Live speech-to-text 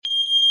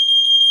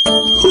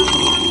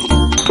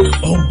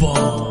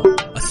أوبا،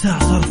 الساعة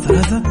صارت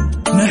 3.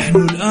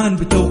 نحن الآن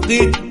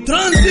بتوقيت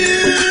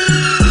ترانزيت.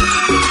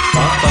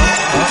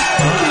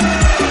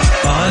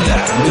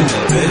 طالع من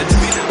البيت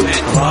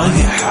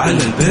رايح على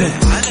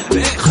البيت،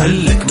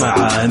 خلك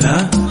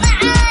معانا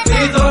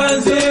في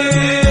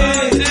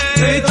ترانزيت.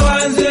 في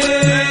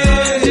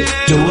ترانزيت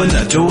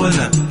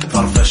جولنا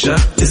فرفشة،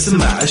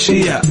 اسمع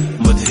أشياء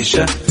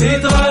مدهشة في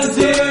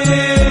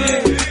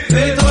ترانزيت.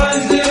 في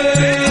ترانزيت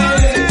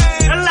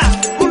يلا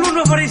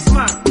كلنا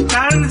فريسما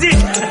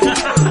ترانزيت.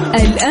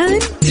 الآن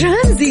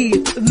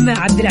ترانزيت مع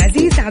عبد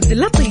العزيز عبد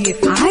اللطيف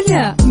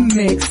على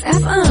ميكس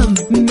اف ام.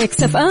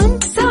 ميكس اف ام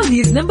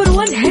سعوديز نمبر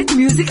 1 هيت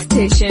ميوزك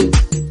ستيشن.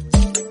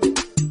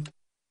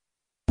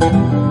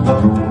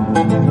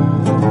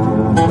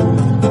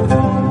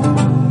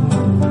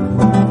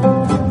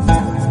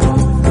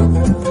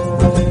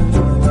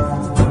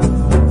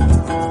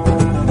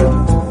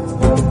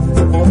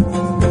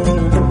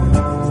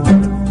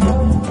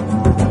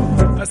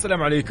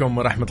 السلام عليكم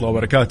ورحمة الله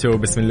وبركاته.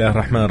 بسم الله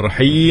الرحمن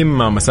الرحيم.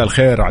 مساء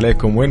الخير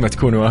عليكم وين ما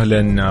تكونوا.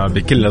 أهلا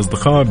بكل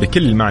الأصدقاء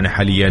بكل معنى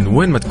حاليا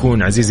وين ما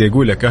تكون. عزيزي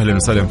يقول لك أهلا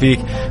وسهلا فيك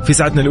في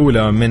ساعتنا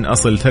الأولى من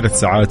أصل 3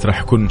 ساعات.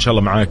 راح أكون إن شاء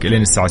الله معاك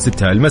إلين الساعة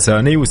 6 المساء.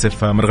 أنا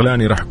يوسف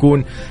مرغلاني راح أكون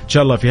إن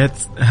شاء الله في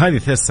هذه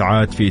 3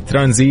 ساعات في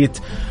ترانزيت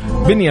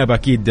بالنيابة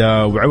أكيد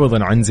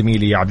وعوضا عن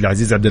زميلي عبد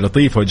العزيز عبد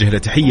اللطيف. وجه له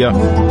تحية.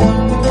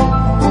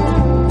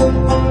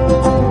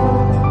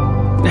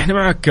 احنا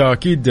معك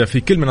اكيد في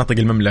كل مناطق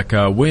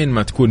المملكه وين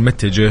ما تكون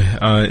متجه.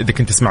 اذا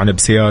كنت تسمعنا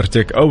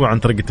بسيارتك او عن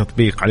طريق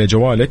التطبيق على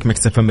جوالك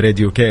ميكس اف ام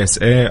راديو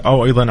KSA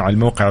او ايضا على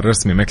الموقع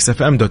الرسمي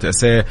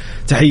mixfm.sa.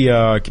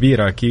 تحيه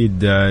كبيره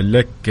اكيد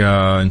لك.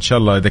 ان شاء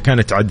الله اذا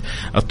كانت عد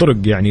الطرق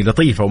يعني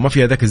لطيفه وما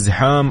فيها ذاك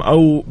الزحام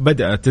او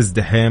بدات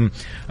تزدحم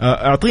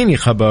اعطيني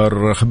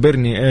خبر.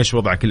 خبرني ايش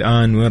وضعك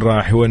الان، وين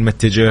رايح، وين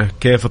متجه،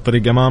 كيف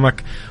الطريق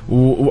امامك،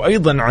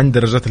 وايضا عن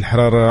درجات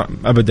الحراره.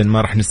 ابدا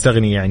ما راح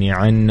نستغني يعني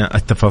عن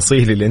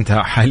التفاصيل اللي انت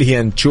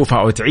حاليا تشوفها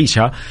او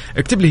تعيشها.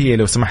 اكتب لي هي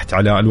لو سمحت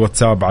على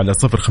الواتساب على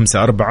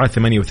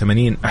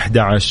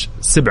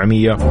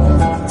 0548811700.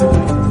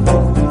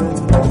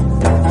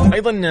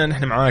 ايضا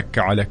نحن معاك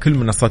على كل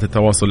منصات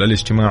التواصل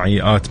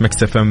الاجتماعي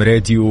 @مكسفم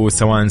راديو،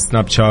 سواء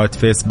سناب شات،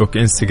 فيسبوك،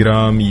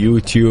 انستغرام،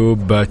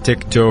 يوتيوب،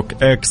 تيك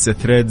توك، اكس،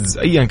 ثريدز،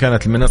 ايا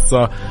كانت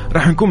المنصه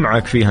راح نكون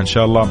معاك فيها ان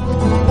شاء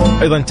الله.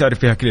 ايضا تعرف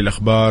فيها كل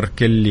الاخبار،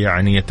 كل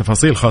يعني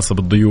التفاصيل الخاصه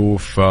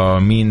بالضيوف،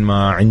 مين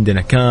ما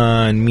عندنا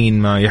كان،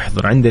 مين ما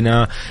يحضر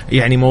عندنا،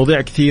 يعني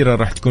مواضيع كثيره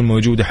راح تكون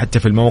موجوده حتى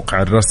في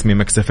الموقع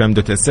الرسمي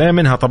mixfm.sa.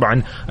 منها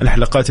طبعا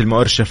الحلقات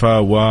المؤرشفه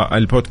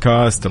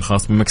والبودكاست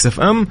الخاص بمكسف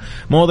ام.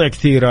 مواضيع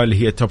كثيره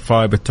اللي هي التوب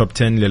 5، التوب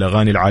 10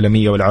 للأغاني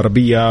العالمية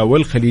والعربية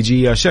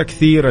والخليجية، أشياء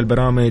كثير،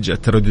 البرامج،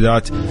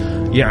 الترددات.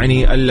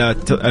 يعني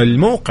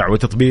الموقع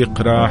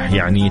والتطبيق راح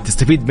يعني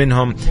تستفيد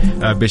منهم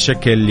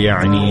بشكل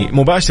يعني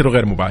مباشر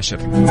وغير مباشر.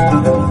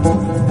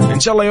 إن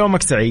شاء الله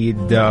يومك سعيد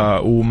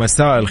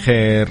ومساء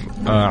الخير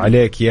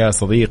عليك يا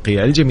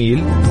صديقي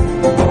الجميل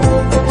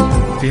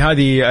في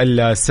هذه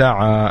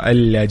الساعة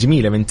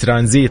الجميلة من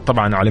ترانزيت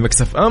طبعا على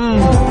ميكس اف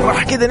ام.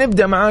 راح كذا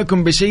نبدأ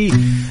معاكم بشيء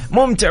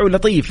ممتع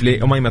ولطيف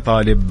لأميمة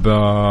طالب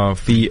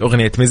في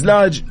أغنية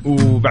مزلاج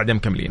وبعدها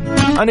مكملين.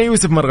 أنا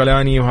يوسف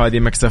مرغلاني وهذه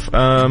ميكس اف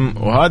ام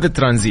وهذا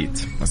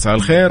ترانزيت. مساء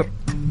الخير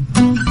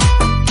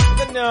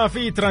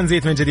في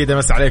ترانزيت من جديد.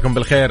 مساء عليكم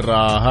بالخير.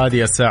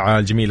 هذه الساعة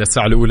الجميلة،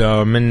 الساعة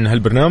الأولى من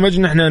هالبرنامج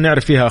نحن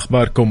نعرف فيها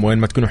أخباركم وين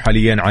ما تكونوا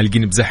حاليا،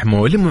 عالقين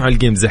بزحمة ولا مو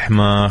عالقين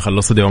بزحمة،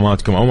 خلصوا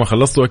دواماتكم أو ما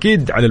خلصتوا،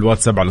 أكيد على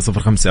الواتساب على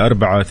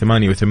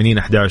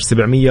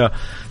 0548811700.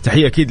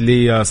 تحية أكيد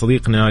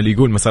لصديقنا اللي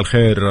يقول مساء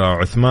الخير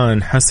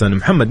عثمان حسن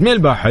محمد من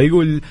الباحة،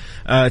 يقول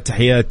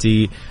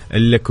تحياتي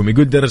لكم.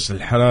 يقول درجة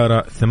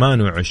الحرارة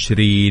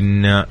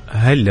 28.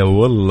 هلا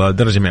والله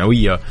درجة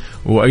مئوية.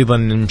 وأيضا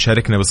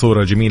مشاركنا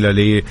بصورة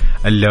جميلة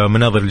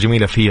المناظر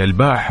الجميلة في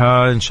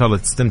الباحة. إن شاء الله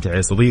تستمتع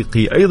يا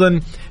صديقي. أيضا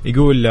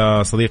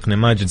يقول صديقنا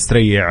ماجد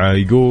سريع،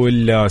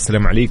 يقول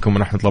السلام عليكم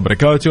ورحمة الله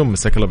وبركاته،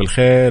 مساك الله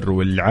بالخير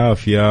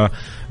والعافية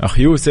أخ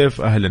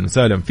يوسف، أهلا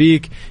وسهلا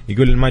فيك.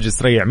 يقول ماجد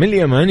سريع من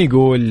اليمن،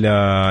 يقول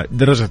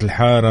درجة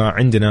الحرارة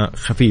عندنا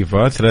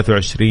خفيفة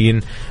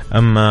 23،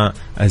 أما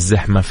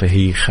الزحمة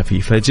فهي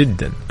خفيفة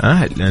جدا.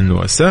 أهلا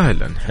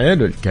وسهلا،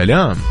 حلو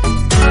الكلام.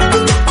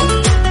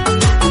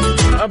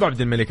 أبو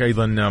عبد الملك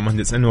أيضا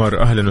مهندس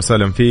أنور، أهلا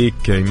وسهلا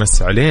فيك،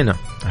 يمس علينا.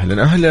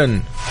 أهلا أهلا.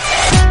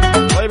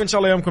 طيب إن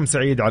شاء الله يومكم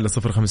سعيد على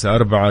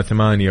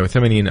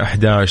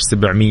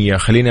 0548811700.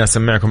 خليني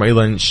أسمعكم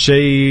أيضا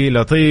شيء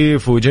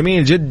لطيف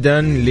وجميل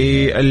جدا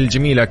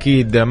للجميل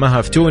أكيد ما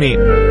هفتوني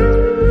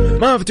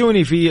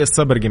في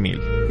الصبر جميل.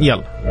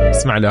 يلا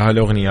اسمع لها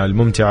الأغنية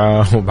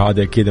الممتعة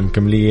وبعدها كده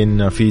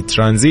مكملين في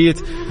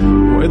ترانزيت.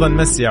 وأيضا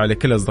مسي على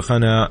كل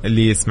أصدقائنا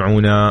اللي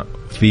يسمعونا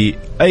في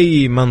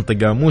أي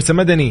منطقة. موسى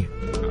مدني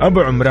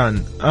أبو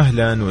عمران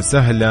أهلا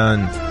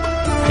وسهلا،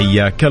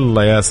 حياك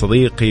الله يا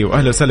صديقي،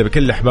 وأهلا وسهلا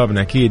بكل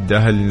أحبابنا أكيد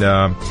أهل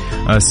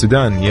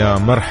السودان، يا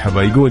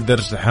مرحبا. يقول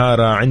درجة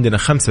الحرارة عندنا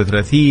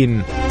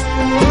 35،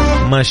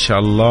 ما شاء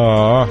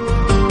الله،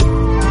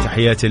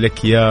 تحياتي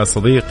لك يا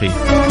صديقي.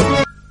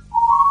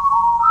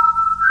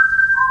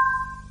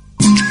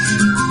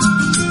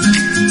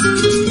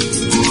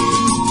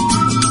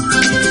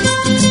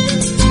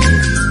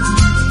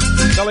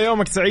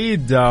 يومك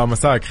سعيد،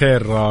 مساك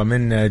خير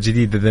من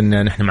جديد.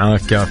 إذن نحن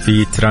معاك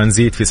في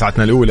ترانزيت في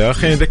ساعتنا الأولى.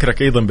 خلينا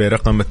نذكرك أيضا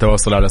برقم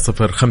التواصل على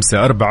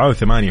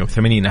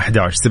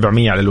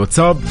 0548811700 على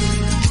الواتساب.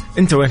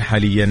 أنت وين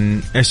حاليا؟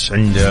 إيش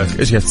عندك؟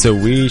 إيش قاعد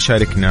تسوي؟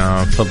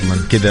 شاركنا فضلا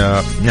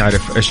كذا،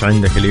 نعرف إيش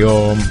عندك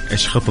اليوم،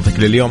 إيش خطتك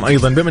لليوم.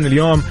 أيضا بما أن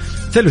اليوم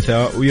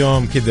ثلاثاء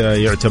ويوم كذا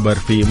يعتبر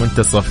في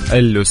منتصف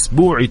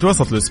الأسبوع،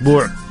 يتوسط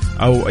الأسبوع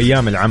أو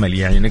أيام العمل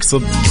يعني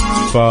نقصد.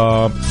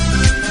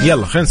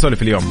 يلا خلينا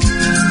نسولف اليوم.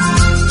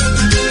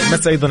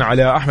 بس أيضا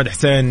على أحمد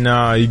حسين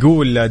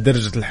يقول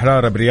درجة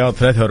الحرارة برياض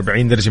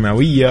 43 درجة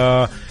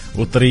مئوية،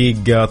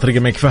 والطريق طريق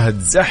الملك فهد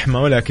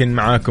زحمة، ولكن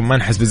معاكم ما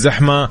نحس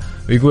بالزحمة.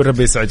 ويقول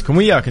ربي يسعدكم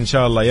وياك إن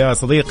شاء الله يا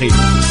صديقي.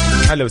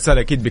 هلا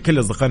وسهلا أكيد بكل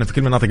أصدقائنا في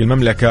كل مناطق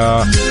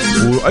المملكة،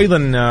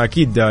 وأيضا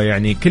أكيد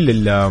يعني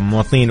كل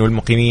المواطنين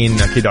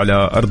والمقيمين أكيد على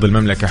أرض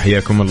المملكة،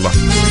 حياكم الله،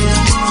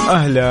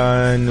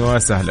 أهلا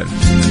وسهلا.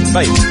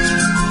 طيب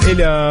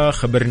إلى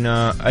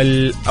خبرنا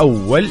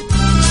الأول.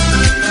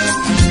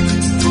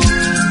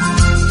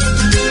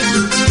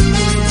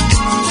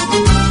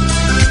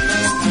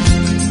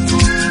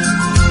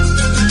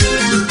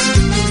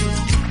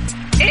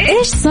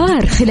 إيش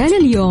صار خلال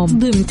اليوم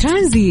ضمن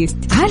ترانزيت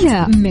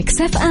على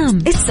ميكس اف ام.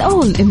 It's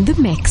all in the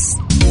mix.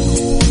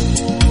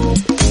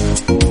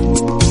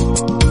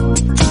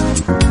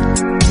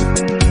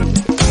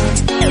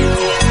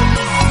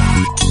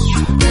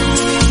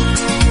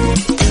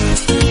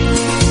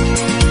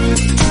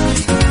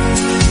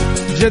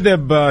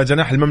 جذب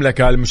جناح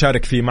المملكة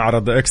المشارك في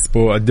معرض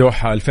إكسبو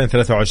الدوحة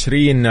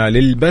 2023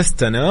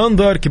 للبستنة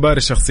أنظار كبار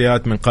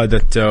الشخصيات من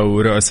قادة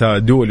ورؤساء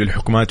الدول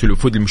والحكومات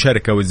والوفود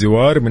المشاركة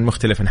والزوار من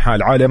مختلف أنحاء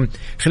العالم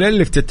خلال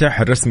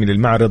الافتتاح الرسمي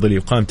للمعرض اللي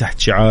يقام تحت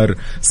شعار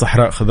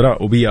صحراء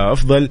خضراء وبيئة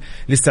أفضل،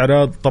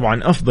 لاستعراض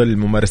طبعا أفضل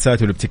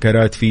الممارسات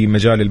والابتكارات في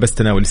مجال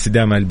البستنة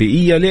والاستدامة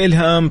البيئية،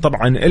 لإلهام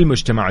طبعا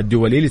المجتمع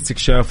الدولي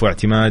لاستكشاف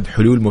واعتماد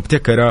حلول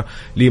مبتكرة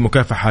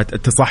لمكافحة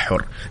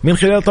التصحر من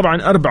خلال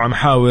طبعا 4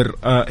 محاور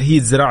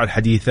هي الزراعة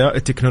الحديثة،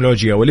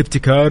 التكنولوجيا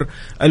والابتكار،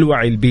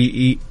 الوعي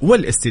البيئي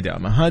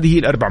والاستدامة.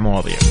 هذه ال4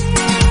 مواضيع.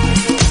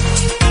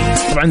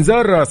 طبعا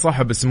زار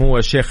صاحب السمو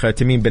الشيخ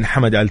تميم بن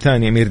حمد آل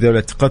ثاني أمير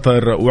دولة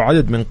قطر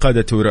وعدد من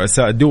قادة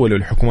ورؤساء الدول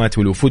والحكومات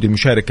والوفود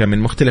المشاركة من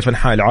مختلف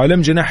أنحاء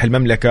العالم جناح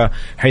المملكة،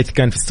 حيث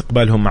كان في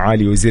استقبالهم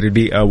معالي وزير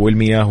البيئة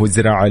والمياه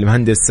والزراعة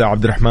المهندس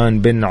عبد الرحمن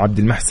بن عبد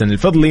المحسن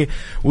الفضلي،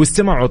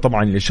 واستمعوا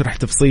طبعا لشرح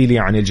تفصيلي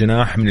عن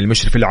الجناح من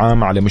المشرف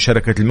العام على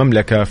مشاركة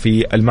المملكة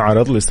في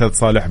المعرض الأستاذ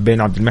صالح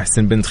بن عبد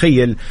المحسن بن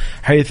تخيل،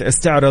 حيث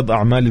استعرض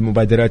أعمال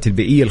المبادرات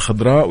البيئية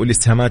الخضراء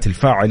والإسهامات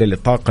الفاعلة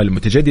للطاقة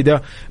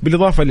المتجددة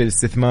بالإضافة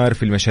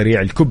للاستثمار في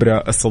المشاريع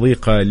الكبرى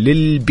الصديقة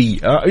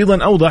للبيئة.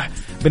 أيضا أوضح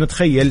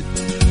بنتخيل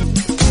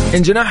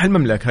إن جناح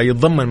المملكة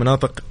يتضمن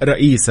مناطق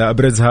رئيسة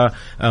أبرزها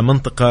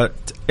منطقة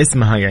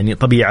اسمها يعني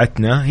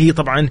طبيعتنا، هي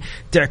طبعا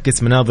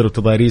تعكس مناظر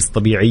وتضاريس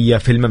طبيعية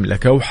في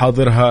المملكة،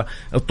 وحاضرها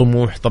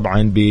الطموح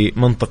طبعا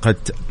بمنطقة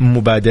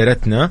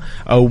مبادرتنا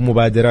أو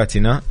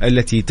مبادراتنا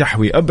التي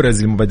تحوي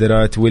أبرز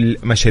المبادرات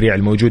والمشاريع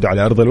الموجودة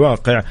على أرض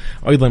الواقع،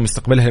 وأيضا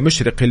مستقبلها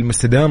المشرق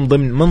المستدام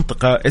ضمن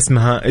منطقة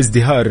اسمها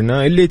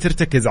ازدهارنا اللي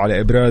ترتكز على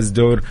إبراز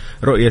دور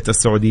رؤية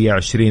السعودية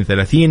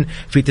 2030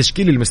 في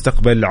تشكيل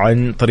المستقبل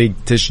عن طريق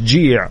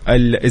تشجيع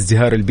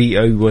الازدهار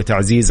البيئي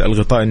وتعزيز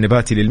الغطاء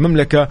النباتي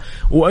للمملكة،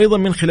 وأيضا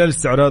من خلال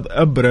استعراض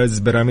أبرز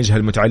برامجها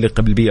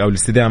المتعلقة بالبيئة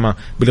والاستدامة،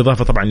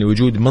 بالإضافة طبعا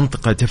لوجود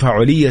منطقة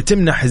تفاعلية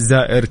تمنح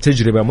الزائر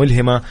تجربة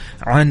ملهمة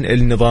عن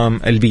النظام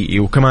البيئي.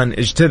 وكمان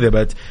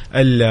اجتذبت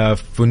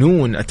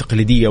الفنون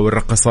التقليدية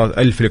والرقصات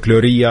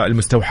الفلكلورية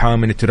المستوحاة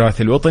من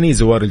التراث الوطني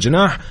زوار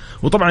الجناح،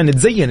 وطبعا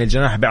تزين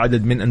الجناح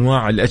بعدد من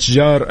أنواع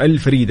الأشجار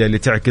الفريدة اللي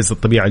تعكس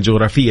الطبيعة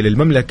الجغرافية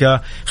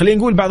للمملكة. خلينا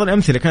نقول بعض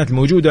الأمثلة كانت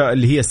موجودة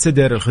اللي هي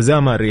السدر،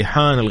 الخزامة،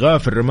 الريحان،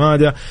 الغاف،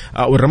 الرمادة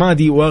أو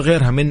الرمادي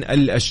وغيرها من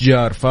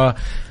الأشجار.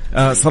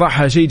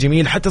 صراحة شيء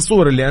جميل. حتى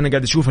الصور اللي أنا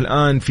قاعد أشوفها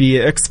الآن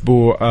في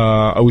إكسبو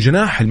أو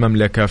جناح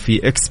المملكة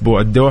في إكسبو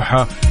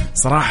الدوحة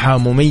صراحة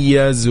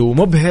مميز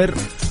ومبهر،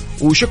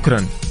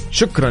 وشكرا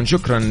شكرا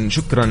شكرا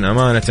شكرا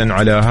أمانة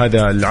على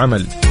هذا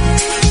العمل،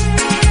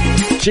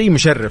 شيء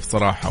مشرف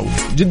صراحة،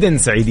 وجدا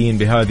سعيدين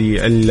بهذه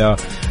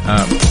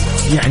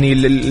يعني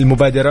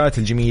المبادرات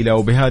الجميلة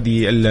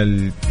وبهذه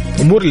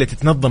الأمور اللي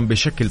تتنظم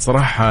بشكل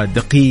صراحة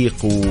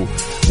دقيق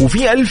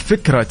وفي ألف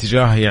فكرة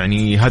تجاه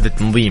يعني هذا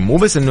التنظيم. مو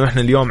بس إنه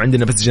إحنا اليوم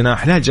عندنا بس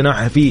جناح، لا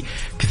الجناح فيه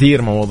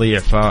كثير مواضيع،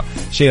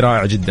 فشيء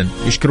رائع جدا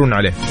يشكرون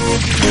عليه.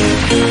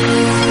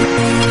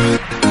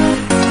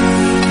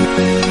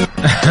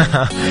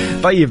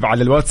 طيب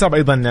على الواتساب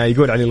أيضا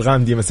يقول علي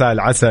الغامدي مساء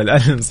العسل،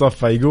 أهلا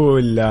صفة،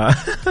 يقول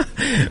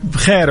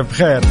بخير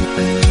بخير،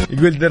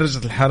 يقول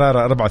درجة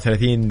الحرارة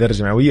 34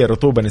 درجة مئوية،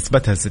 رطوبة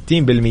نسبتها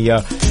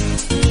 60%،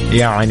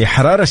 يعني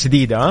حرارة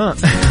شديدة.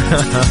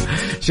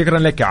 شكرا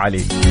لك يا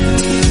علي.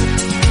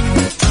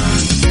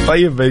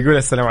 طيب يقول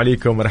السلام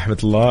عليكم ورحمة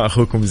الله،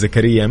 أخوكم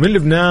زكريا من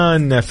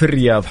لبنان في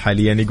الرياض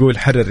حاليا، يقول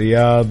حر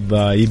الرياض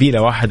يبي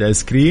له واحد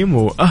آيس كريم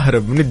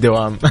وأهرب من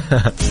الدوام.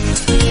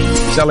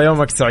 إن شاء الله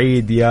يومك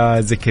سعيد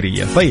يا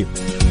زكريا. طيب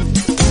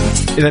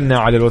إذن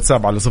على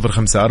الواتساب على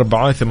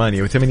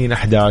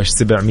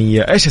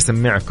 0548811700. إيش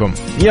أسمعكم؟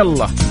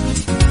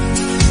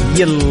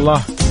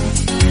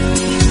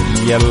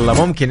 يلا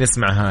ممكن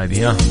نسمع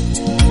هذه. ها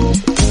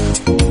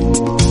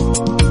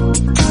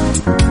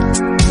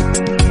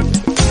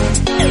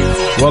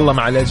والله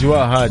مع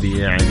الأجواء هذه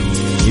يعني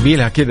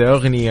يبيلها كذا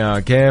أغنية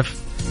كيف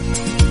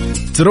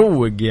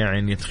تروق،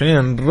 يعني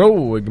تخلينا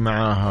نروق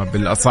معاها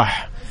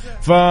بالأصح.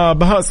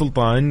 فبهاء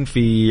سلطان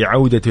في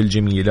عودته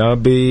الجميلة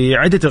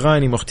بعدة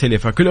أغاني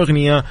مختلفة، كل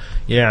أغنية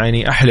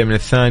يعني أحلى من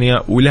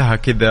الثانية ولها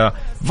كذا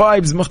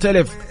فايبز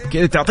مختلف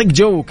كذا، تعطيك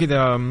جو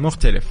كذا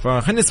مختلف.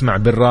 فخلنا نسمع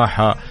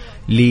بالراحة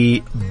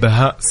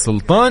لبهاء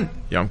سلطان.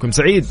 يومكم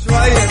سعيد.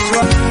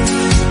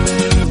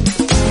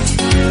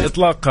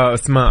 إطلاق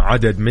أسماء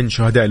عدد من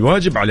شهداء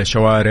الواجب على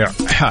شوارع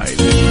حائل.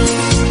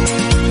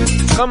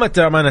 قامت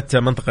أمانة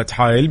منطقة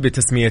حائل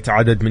بتسمية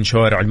عدد من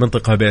شوارع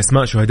المنطقة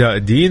بأسماء شهداء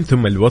الدين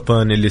ثم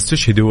الوطن اللي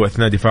استشهدوا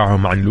أثناء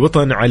دفاعهم عن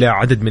الوطن على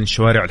عدد من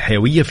الشوارع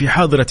الحيوية في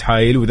حاضرة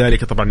حائل،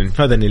 وذلك طبعا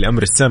انفاذا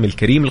للأمر السامي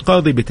الكريم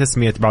القاضي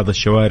بتسمية بعض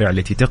الشوارع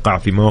التي تقع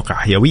في مواقع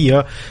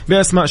حيوية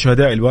بأسماء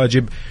شهداء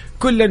الواجب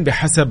كلا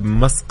بحسب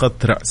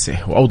مسقط رأسه.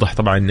 وأوضح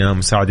طبعا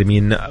مساعد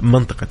أمين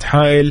منطقة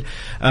حائل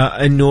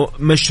أنه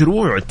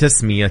مشروع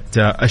تسمية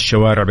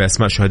الشوارع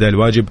بأسماء شهداء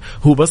الواجب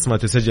هو بصمة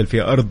تسجل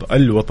في أرض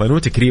الوطن،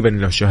 وتكريما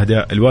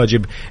لشهداء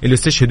الواجب اللي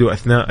استشهدوا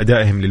أثناء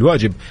أدائهم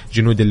للواجب،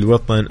 جنود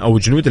الوطن أو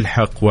جنود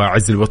الحق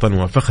وعز الوطن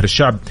وفخر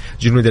الشعب.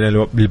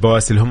 جنودنا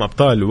بالبواسل هم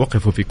أبطال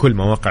وقفوا في كل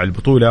مواقع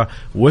البطولة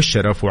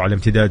والشرف وعلى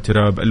امتداد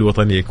تراب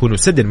الوطن ليكونوا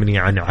سدا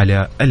منيعا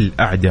على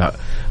الأعداء.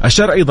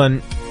 أشار أيضا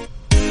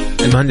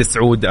المهندس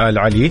سعود آل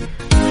علي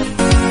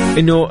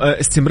إنه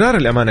استمرار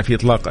الأمانة في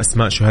إطلاق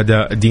أسماء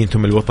شهداء الدين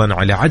ثم الوطن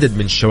على عدد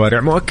من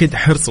الشوارع مؤكد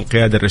حرص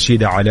القيادة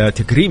الرشيدة على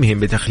تكريمهم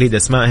بتخليد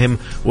أسمائهم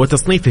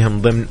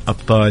وتصنيفهم ضمن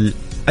أبطال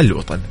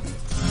الوطن.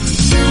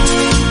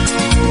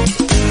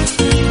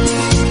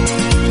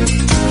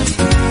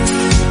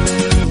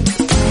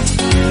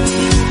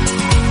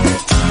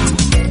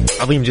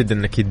 عظيم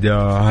جدا أكيد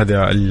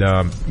هذا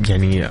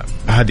يعني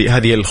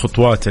هذه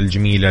الخطوات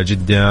الجميلة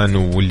جدا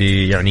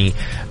واللي يعني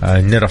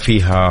نرى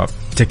فيها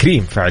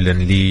تكريم فعلا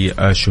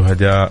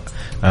لشهداء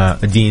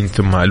الدين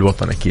ثم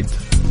الوطن أكيد.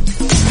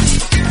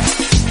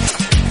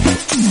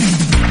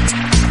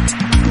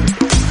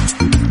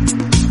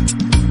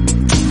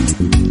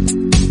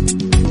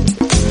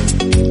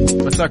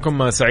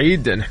 مساكم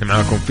سعيد، نحن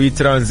معاكم في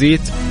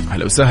ترانزيت.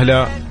 أهلا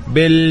وسهلا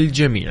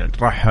بالجميع.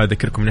 راح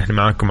أذكركم نحن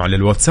معاكم على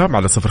الواتساب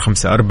على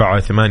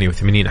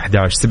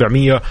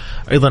 0548811700،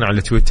 أيضا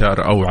على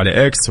تويتر أو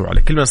على إكس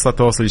وعلى كل منصات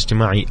التواصل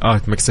الاجتماعي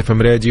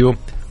 @mixfm راديو،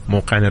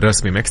 موقعنا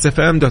الرسمي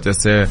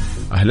mixfm.sa.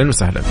 أهلا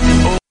وسهلا.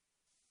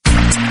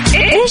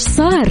 إيش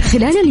صار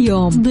خلال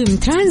اليوم ضمن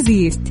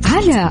ترانزيت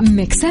على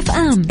ميكس اف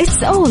ام.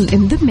 It's all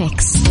in the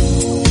mix.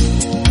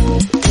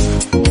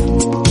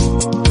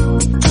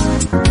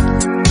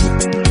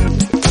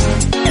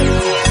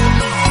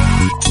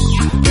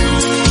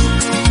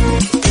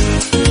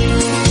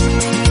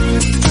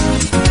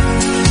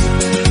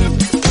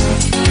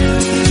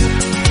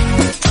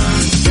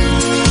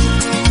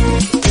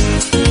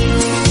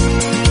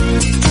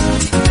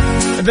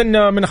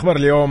 إذن من أخبار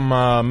اليوم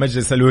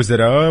مجلس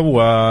الوزراء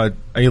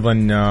وأيضا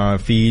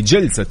في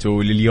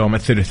جلسته لليوم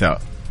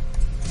الثلاثاء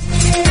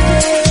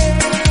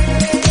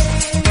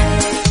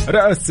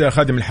رأس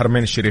خادم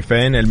الحرمين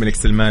الشريفين الملك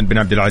سلمان بن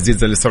عبد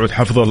العزيز آل سعود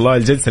حفظه الله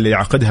الجلسة اللي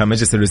عقدها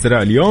مجلس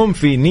الوزراء اليوم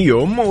في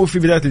نيوم. وفي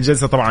بداية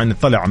الجلسة طبعا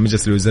اطلع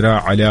مجلس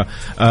الوزراء على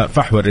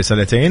فحوى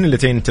الرسالتين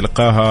اللتين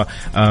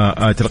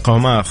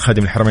تلقاهما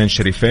خادم الحرمين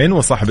الشريفين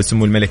وصاحب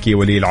السمو الملكي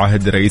ولي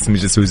العهد رئيس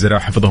مجلس الوزراء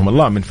حفظهم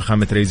الله من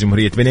فخامة رئيس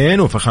جمهورية بنين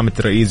وفخامة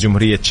رئيس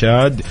جمهورية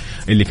تشاد،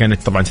 اللي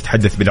كانت طبعا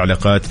تتحدث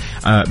بالعلاقات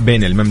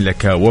بين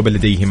المملكة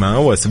وبلديهما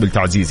وسبل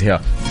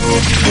تعزيزها.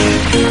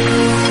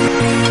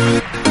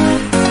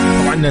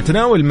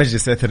 تناول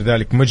المجلس أثر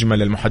ذلك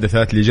مجمل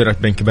المحادثات اللي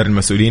جرت بين كبار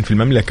المسؤولين في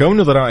المملكة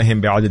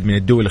ونظرائهم بعدد من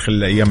الدول خلال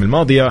الأيام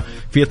الماضية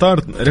في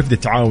إطار رفد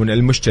التعاون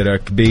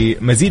المشترك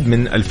بمزيد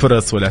من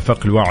الفرص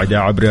والآفاق الواعدة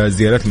عبر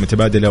الزيارات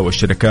المتبادلة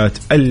والشركات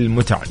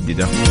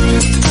المتعددة.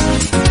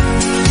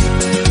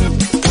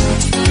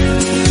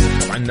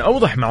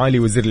 أوضح معالي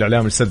وزير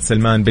الإعلام الأستاذ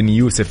سلمان بن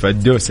يوسف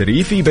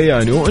الدوسري في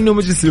بيانه أنه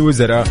مجلس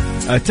الوزراء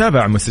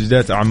تابع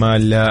مستجدات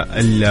أعمال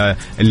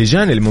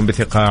اللجان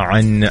المنبثقة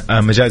عن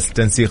مجالس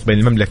التنسيق بين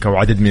المملكة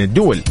وعدد من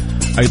الدول.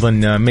 أيضا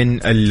من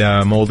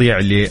المواضيع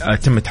اللي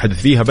تم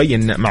التحدث فيها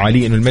بين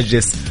معالي أن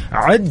المجلس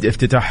عد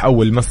افتتاح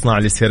أول مصنع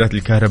للسيارات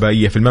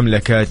الكهربائية في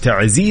المملكة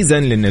تعزيزا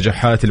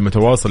للنجاحات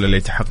المتواصلة اللي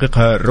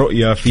تحققها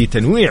الرؤية في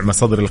تنويع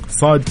مصادر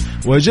الاقتصاد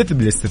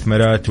وجذب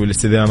الاستثمارات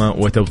والاستدامة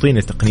وتوطين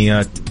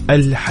التقنيات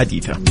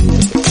الحديثة.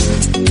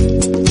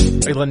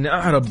 أيضا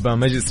أعرب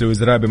مجلس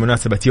الوزراء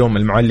بمناسبة يوم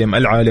المعلم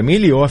العالمي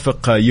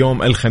ليوافق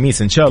يوم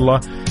الخميس إن شاء الله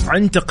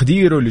عن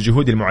تقديره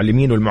لجهود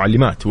المعلمين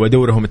والمعلمات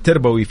ودورهم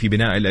التربوي في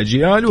بناء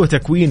الأجيال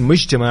وتكوين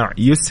مجتمع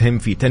يسهم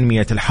في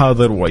تنمية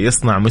الحاضر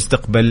ويصنع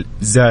مستقبل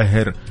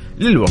زاهر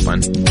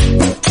للوطن.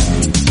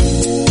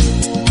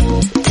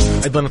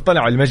 أيضا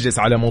اطلع المجلس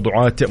على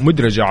موضوعات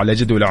مدرجة على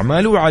جدول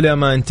الأعمال وعلى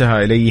ما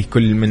انتهى إليه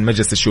كل من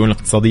مجلس الشؤون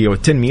الاقتصادية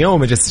والتنمية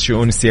ومجلس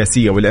الشؤون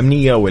السياسية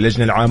والأمنية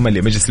واللجنة العامة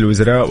لمجلس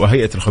الوزراء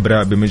وهيئة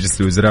الخبراء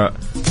بمجلس الوزراء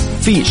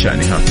في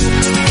شأنها.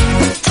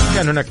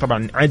 كان هناك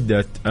طبعا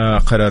عدة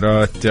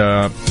قرارات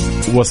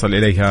وصل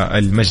إليها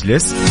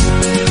المجلس.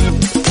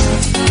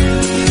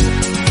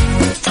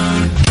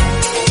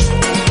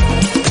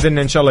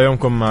 إن شاء الله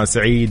يومكم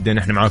سعيد.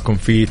 نحن معاكم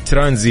في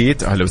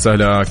ترانزيت. أهلا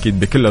وسهلا أكيد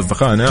بكل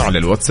أصدقائنا على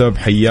الواتساب،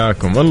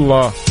 حياكم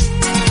الله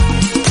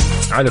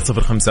على 0548811700.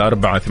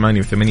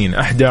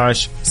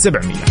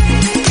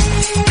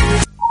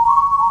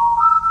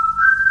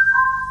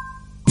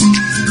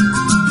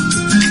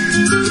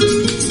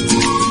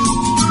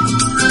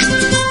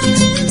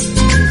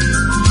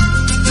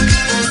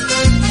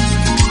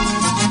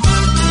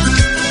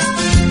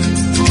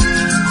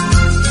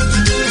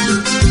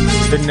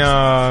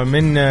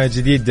 من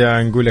جديد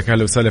نقول لك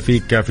أهلا وسهلا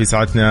فيك في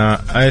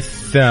ساعتنا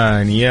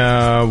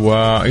الثانية،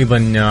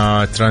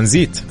 وأيضا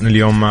ترانزيت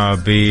اليوم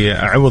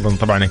بعوضا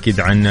طبعا أكيد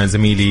عن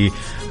زميلي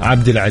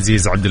عبد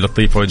العزيز عبد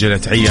اللطيف. وجه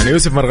تحية. أنا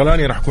يوسف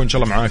مرغلاني راح أكون إن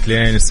شاء الله معاك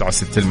لين الساعة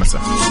 6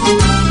 المساء.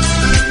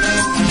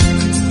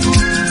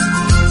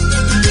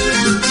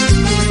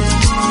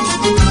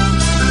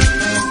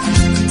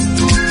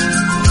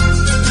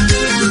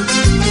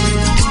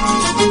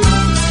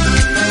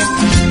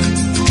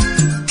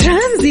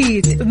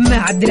 مع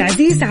عبد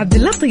العزيز عبد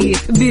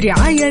اللطيف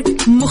برعاية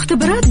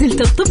مختبرات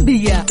دلتا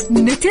الطبية،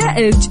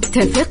 نتائج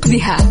تثق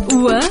بها،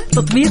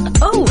 وتطبيق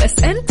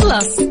OSN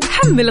Plus.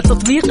 حمل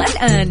التطبيق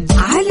الآن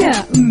على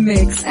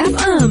ميكس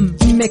اف ام.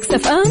 ميكس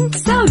اف ام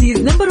سعوديز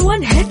نمبر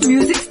 1 هيت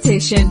ميوزك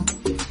ستيشن.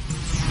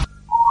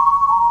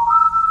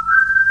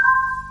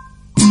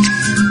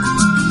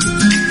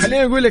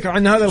 خليني أقول لك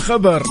عن هذا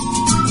الخبر.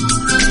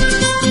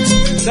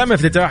 تم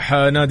افتتاح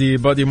نادي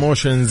بادي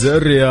موشنز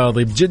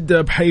الرياضي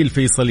بجدة بحي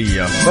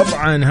الفيصلية.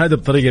 طبعا هذا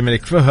بطريقة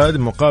الملك فهد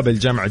مقابل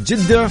جامعة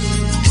جدة،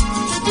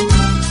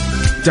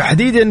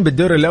 تحديدا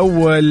بالدور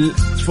الأول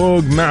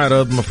فوق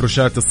معرض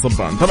مفروشات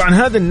الصبان. طبعا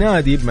هذا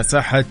النادي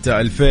بمساحة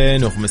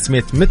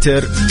 2500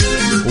 متر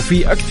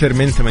وفي أكثر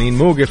من 80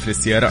 موقف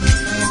للسيارات،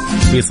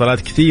 في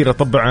صالات كثيرة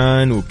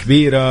طبعا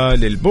وكبيرة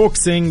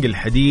للبوكسينج،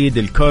 الحديد،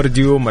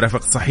 الكارديو،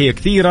 مرافق صحية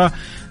كثيرة،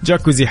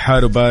 جاكوزي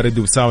حار وبارد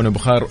وساونا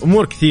بخار،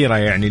 أمور كثيرة.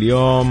 يعني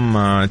اليوم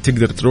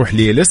تقدر تروح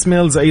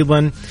للسميلز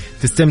أيضا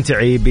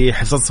تستمتعي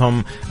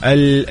بحصصهم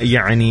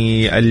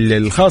يعني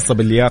الخاصة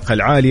باللياقة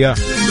العالية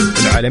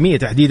العالمية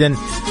تحديدا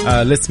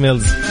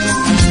لسميلز.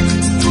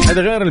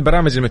 هذا غير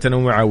البرامج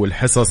المتنوعة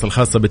والحصص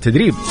الخاصة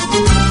بالتدريب.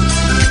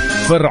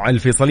 فرع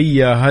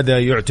الفيصلية هذا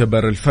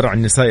يعتبر الفرع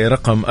النسائي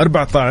رقم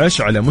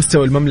 14 على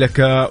مستوى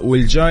المملكة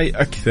والجاي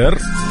أكثر،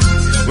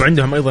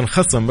 وعندهم أيضا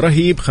خصم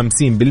رهيب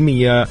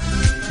 50%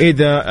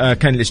 إذا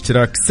كان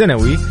الاشتراك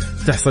سنوي.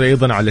 تحصل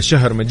أيضا على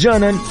شهر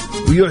مجانا،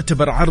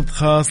 ويعتبر عرض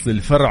خاص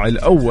للفرع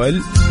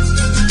الأول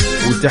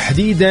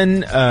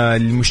وتحديدا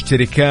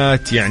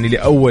المشتركات يعني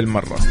لأول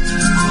مرة.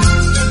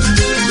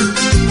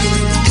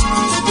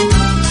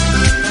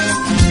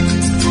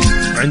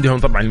 عندهم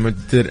طبعا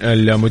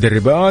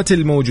المدربات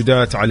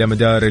الموجودات على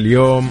مدار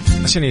اليوم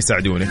عشان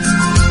يساعدونك.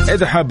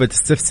 إذا حابة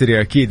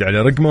تستفسري أكيد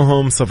على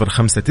رقمهم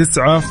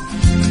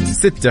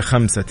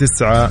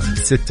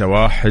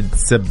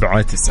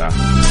 059-659-6179.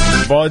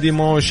 بادي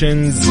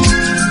موشنز.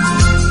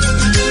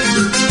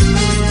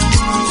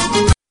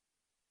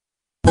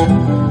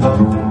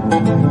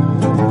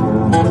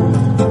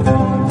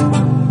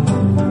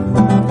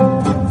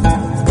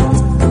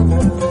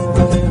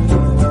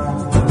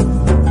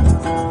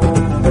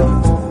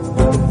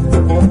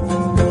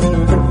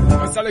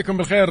 عليكم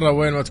بالخير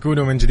وين ما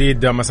تكونوا من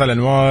جديد. مساء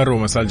الأنوار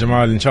ومساء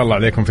الجمال إن شاء الله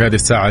عليكم في هذه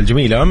الساعة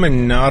الجميلة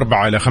من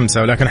 4 إلى 5،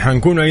 ولكن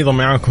حنكون أيضا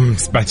معاكم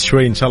بعد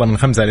شوي إن شاء الله من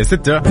 5 إلى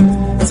 6،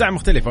 ساعة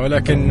مختلفة.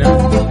 ولكن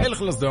اللي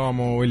خلص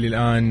دوامه واللي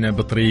الآن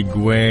بطريق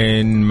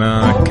وين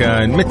ما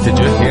كان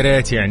متجه يا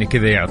ريت يعني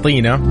كذا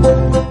يعطينا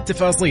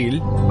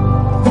تفاصيل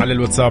على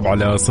الواتساب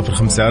على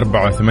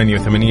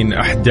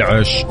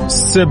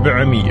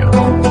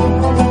 0548811700.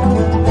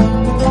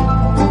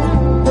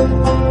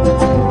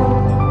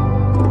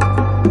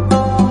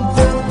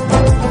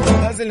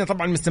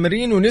 طبعا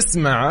مستمرين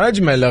ونسمع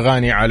أجمل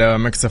الأغاني على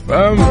ميكس اف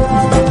ام،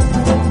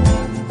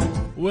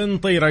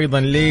 ونطير أيضا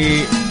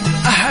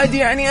لأحد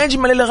يعني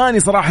أجمل الأغاني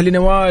صراحة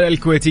لنوال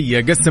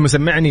الكويتية. قسم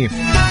وسمعني،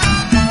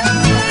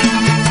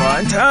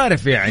 فأنت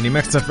عارف يعني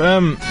ميكس اف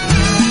ام.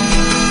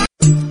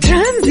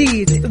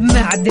 ترانزيت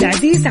مع عبد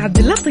العزيز عبد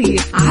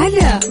اللطيف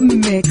على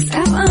ميكس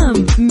اف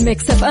ام.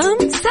 ميكس اف ام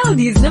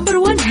سعوديز نمبر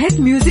 1 هيت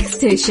ميوزك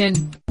ستيشن.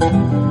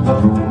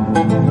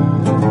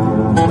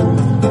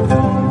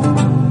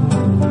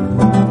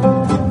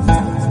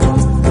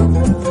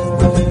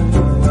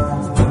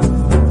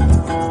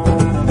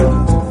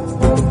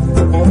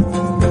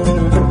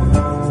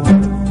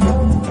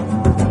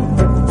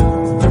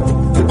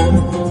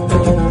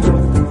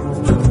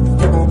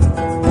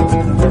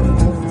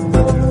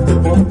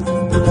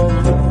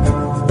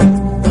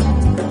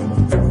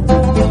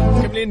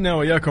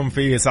 وياكم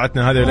في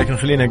ساعتنا هذه، ولكن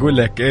خليني أقول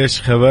لك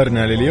إيش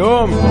خبرنا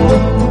لليوم.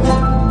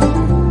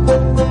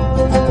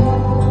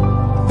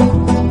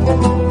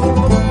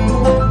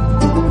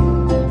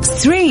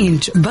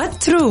 Strange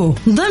but true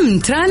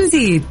ضمن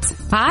ترانزيت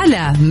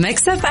على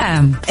ميكس اف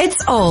ام.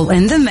 It's all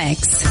in the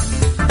mix.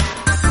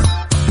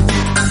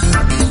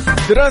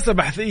 دراسة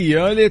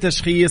بحثية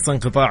لتشخيص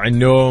انقطاع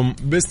النوم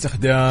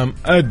باستخدام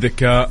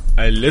الذكاء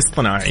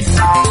الاصطناعي.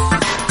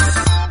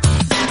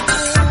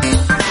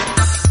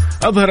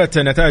 أظهرت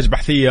نتائج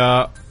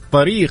بحثية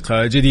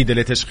طريقة جديدة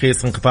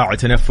لتشخيص انقطاع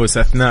التنفس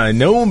أثناء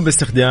النوم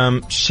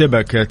باستخدام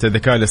شبكة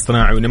الذكاء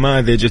الاصطناعي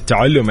ونماذج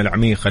التعلم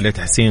العميقة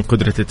لتحسين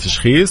قدرة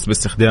التشخيص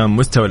باستخدام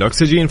مستوى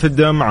الأكسجين في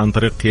الدم عن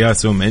طريق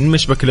قياسه من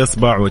مشبك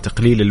الإصبع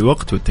وتقليل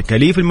الوقت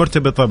والتكاليف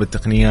المرتبطة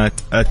بالتقنيات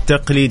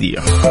التقليدية.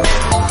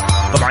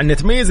 طبعا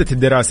تميزت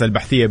الدراسة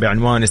البحثية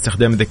بعنوان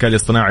استخدام الذكاء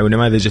الاصطناعي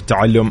ونماذج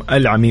التعلم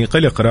العميقة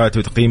لقراءة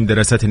وتقييم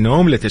دراسات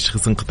النوم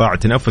لتشخيص انقطاع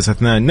التنفس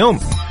أثناء النوم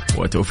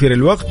وتوفير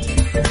الوقت.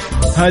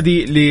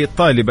 هذه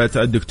لطالبة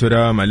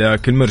الدكتوراه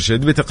ملاك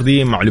المرشد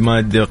بتقديم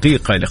معلومات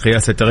دقيقة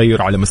لقياس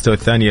التغير على مستوى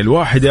الثانية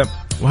الواحدة،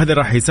 وهذا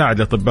راح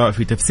يساعد الأطباء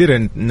في تفسير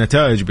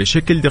النتائج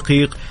بشكل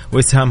دقيق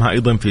وإسهامها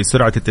أيضا في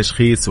سرعة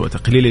التشخيص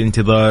وتقليل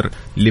الانتظار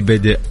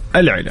لبدء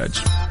العلاج.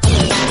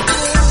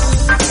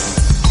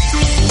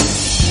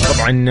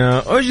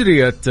 طبعا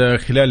أجريت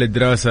خلال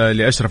الدراسة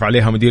اللي أشرف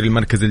عليها مدير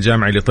المركز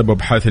الجامعي لطب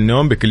وابحاث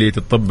النوم بكلية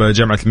الطب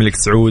جامعة الملك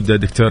سعود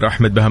دكتور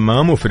أحمد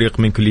بهمام وفريق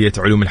من كلية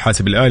علوم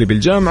الحاسب الآلي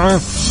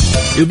بالجامعة،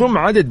 يضم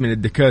عدد من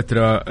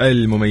الدكاترة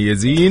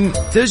المميزين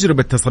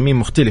تجربة تصاميم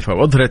مختلفة،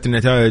 وأظهرت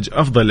النتائج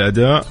أفضل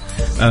أداء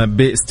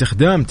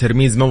باستخدام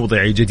ترميز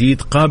موضعي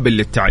جديد قابل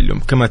للتعلم.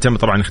 كما تم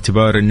طبعا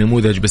اختبار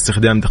النموذج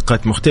باستخدام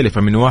دقات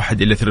مختلفة من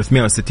 1 إلى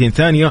 360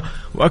 ثانية،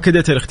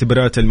 وأكدت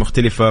الاختبارات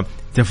المختلفة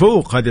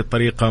تفوق هذه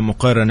الطريقة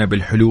مقارنة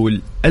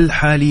بالحلول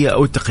الحالية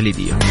أو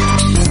التقليدية.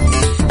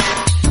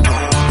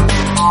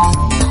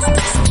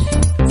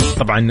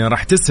 طبعا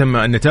راح تسهم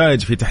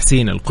النتائج في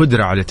تحسين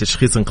القدرة على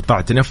تشخيص انقطاع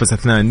التنفس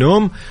أثناء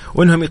النوم،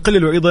 وأنهم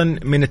يقللوا أيضا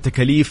من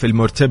التكاليف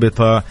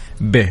المرتبطة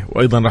به،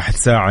 وأيضا راح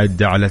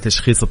تساعد على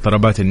تشخيص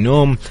اضطرابات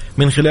النوم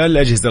من خلال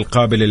الأجهزة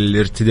القابلة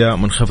للارتداء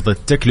منخفضة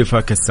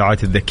التكلفة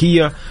كالساعات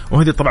الذكية.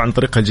 وهذه طبعا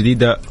طريقة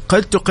جديدة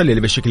قد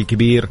تقلل بشكل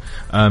كبير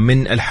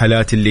من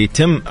الحالات اللي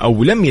تم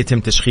أو لم يتم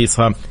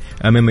تشخيصها،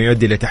 مما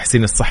يؤدي إلى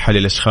تحسين الصحة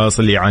للأشخاص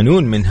اللي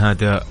يعانون من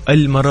هذا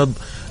المرض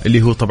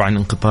اللي هو طبعا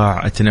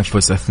انقطاع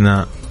التنفس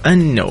أثناء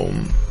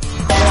النوم.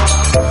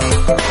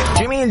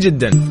 جميل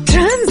جدا.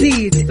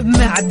 ترانزيت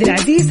مع عبد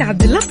العزيز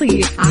عبد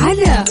اللطيف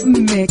على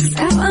ميكس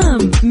اف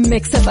ام.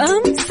 ميكس اف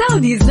ام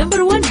سعوديز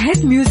نمبر 1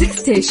 هيت ميوزك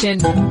ستيشن.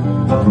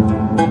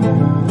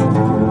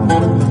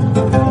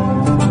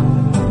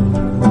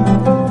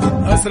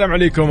 السلام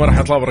عليكم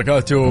ورحمة الله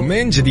وبركاته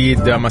من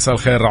جديد. مساء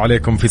الخير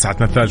عليكم في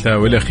ساعتنا الثالثة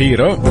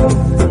والأخيرة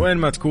وين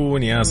ما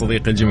تكون يا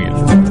صديقي الجميل.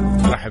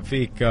 مرحب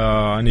فيك.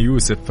 أنا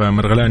يوسف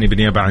مرغلاني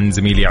بالنيابة عن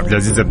زميلي عبد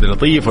العزيز عبد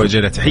اللطيف،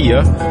 وجه تحية.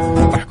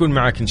 راح أكون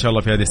معك إن شاء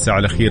الله في هذه الساعة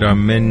الأخيرة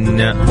من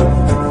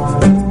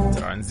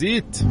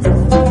ترانزيت.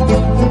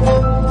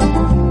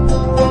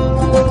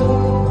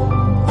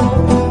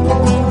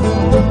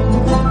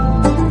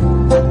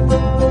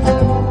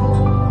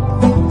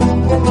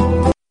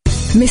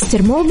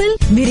 مستر موبل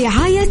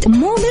برعاية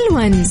موبل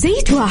 1،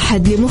 زيت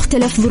واحد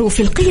لمختلف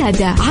ظروف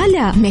القيادة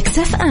على ميكس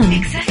اف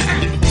ام.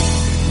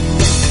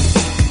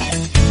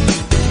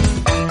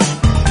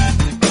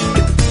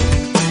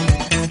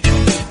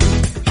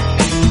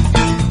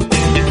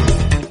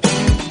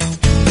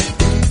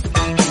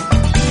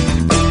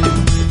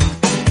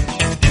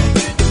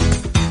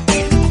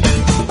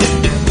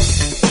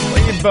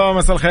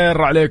 مساء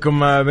الخير عليكم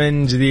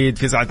من جديد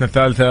في ساعتنا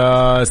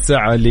الثالثة،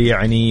 الساعة اللي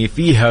يعني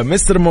فيها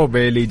مستر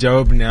موبيل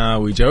يجاوبنا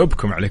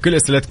ويجاوبكم على كل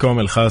أسئلتكم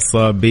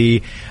الخاصة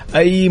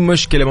بأي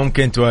مشكلة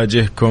ممكن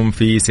تواجهكم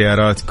في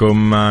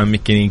سياراتكم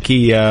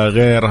ميكانيكية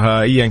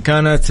غيرها أيا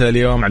كانت.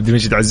 اليوم عبد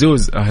المجيد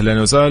عزوز،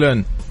 أهلا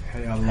وسهلا.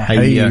 حيا الله.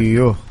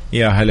 حيو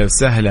يا هلا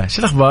وسهلا. شو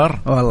الأخبار؟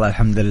 والله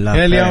الحمد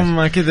لله.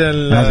 اليوم كذا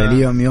هذا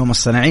اليوم يوم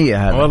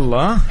الصناعية هذا.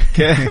 والله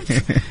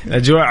كيف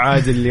الأجواء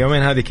عاد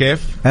اليومين هذه كيف؟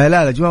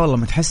 لا الأجواء والله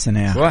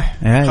متحسنة يا صح.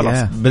 خلاص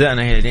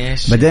بدأنا هي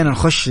ليش؟ بدينا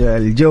نخش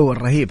الجو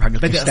الرهيب حق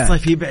القشتان. بدأ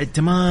الصيف يبعد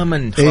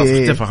تماما خلاص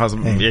اختفى خلاص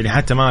يعني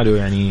حتى ما له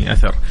يعني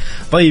أثر.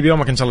 طيب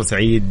يومك إن شاء الله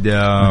سعيد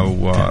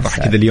وراح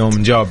كذا اليوم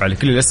نجاوب على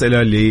كل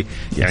الأسئلة اللي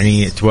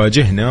يعني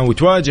تواجهنا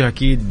وتواجه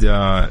أكيد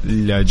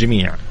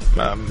الجميع.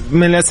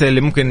 من الأسئلة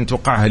اللي ممكن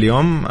نتوقعها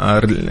اليوم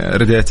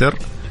راديتر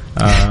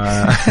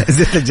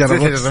زيت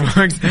الجربوكس.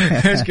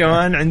 ايش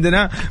كمان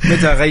عندنا؟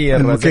 متى اغير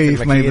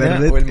المكيف ما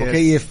يبرد،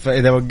 والمكيف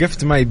اذا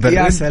وقفت ما يبرد.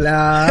 يا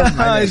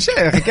سلام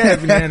شيخ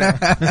كيف هنا.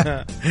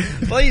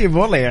 طيب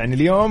والله يعني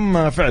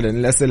اليوم فعلا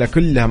الاسئله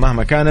كلها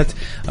مهما كانت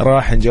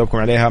راح نجاوبكم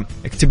عليها.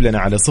 اكتب لنا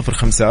على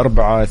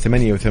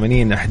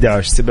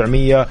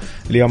 0548811700.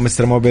 اليوم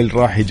مستر موبيل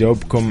راح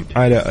يجاوبكم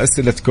على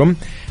اسئلتكم.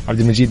 عبد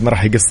المجيد ما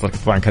راح يقصر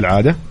طبعا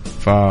كالعاده،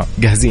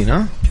 فجاهزين؟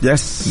 ها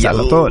يس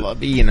على طول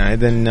بينا.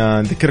 إذا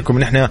نذكركم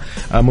ان احنا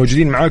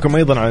موجودين معاكم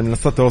ايضا على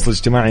منصات التواصل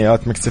الاجتماعي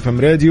 @ميكس اف ام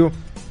راديو.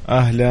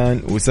 اهلا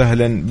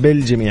وسهلا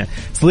بالجميع.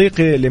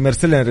 صديقي اللي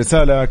مرسل لنا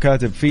رساله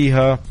كاتب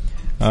فيها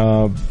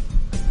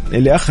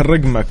اللي اخر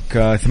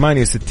رقمك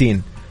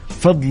 68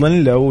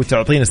 فضلا لو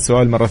تعطينا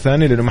السؤال مرة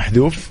ثانية لأنه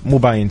محذوف مو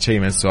باين شيء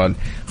من السؤال.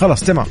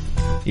 خلاص تمام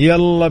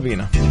يلا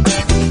بينا.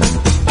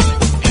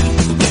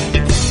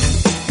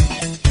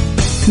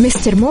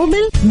 مستر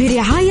موبل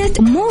برعاية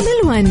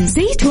موبل ون،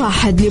 زيت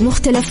واحد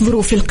لمختلف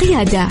ظروف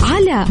القيادة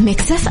على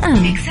ميكس اف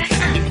ام.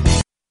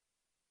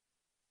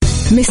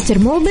 مستر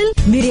موبل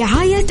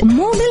برعاية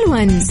موبل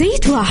ون،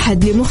 زيت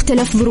واحد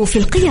لمختلف ظروف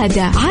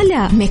القيادة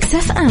على ميكس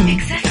اف ام.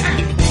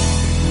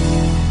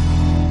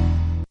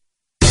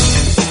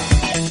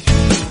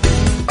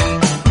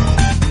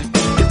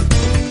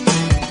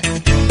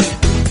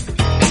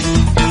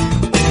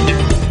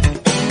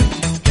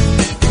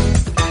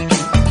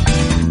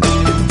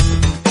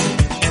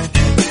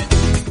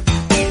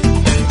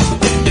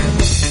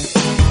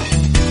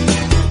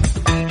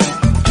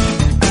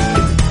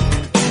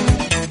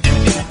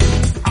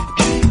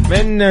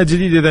 من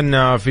جديد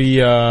إذن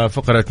في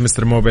فقرة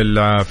مستر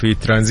موبل في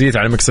ترانزيت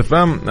على ميكس اف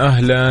ام.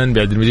 أهلا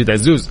بعبد المجيد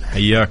عزوز،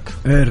 حياك.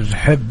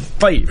 ارحب.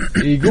 طيب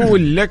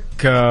يقول لك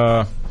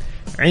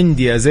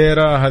عندي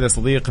أزيرة، هذا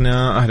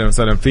صديقنا أهلا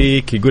وسهلا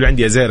فيك. يقول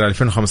عندي أزيرة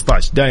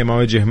 2015 دائما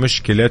أواجه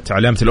مشكلة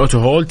علامة الأوتو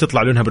هول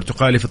تطلع لونها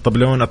برتقالي في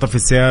الطبلون، أطفي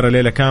السيارة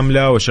ليلة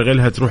كاملة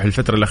وشغلها تروح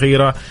الفترة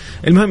الأخيرة.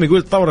 المهم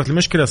يقول تطورت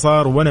المشكلة،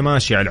 صار وأنا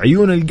ماشي على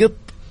عيون القط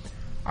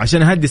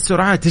عشان أهدي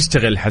السرعة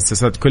تشتغل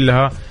الحساسات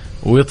كلها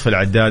ويطفي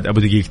العداد أبو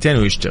دقيقتين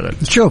ويشتغل.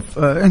 شوف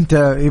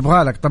أنت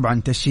يبغالك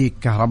طبعا تشيك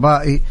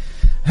كهربائي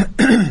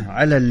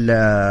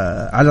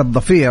على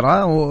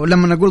الضفيرة،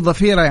 ولما نقول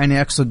ضفيرة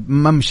يعني أقصد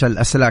ممشى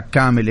الأسلاك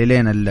كامل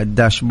إلين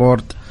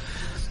الداشبورد،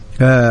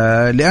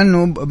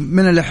 لأنه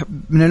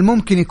من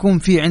الممكن يكون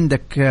في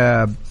عندك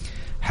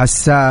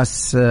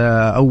حساس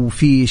أو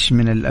فيش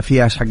من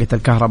الأفياش حقت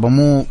الكهرباء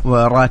مو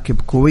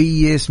راكب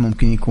كويس،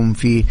 ممكن يكون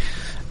في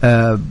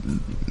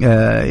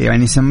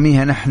يعني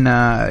نسميها نحن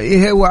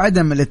هو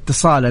عدم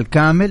الاتصال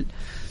الكامل.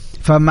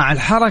 فمع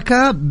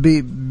الحركة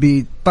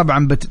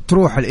طبعا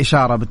بتروح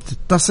الإشارة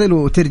بتتصل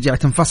وترجع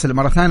تنفصل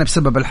مرة ثانية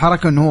بسبب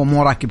الحركة إنه هو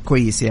مو راكب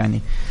كويس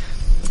يعني.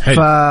 حلو.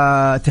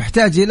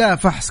 فتحتاج إلى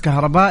فحص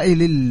كهربائي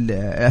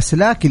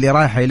للأسلاك اللي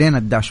رايحة إلينا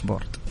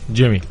الداشبورد.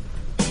 جميل.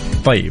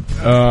 طيب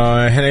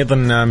هنا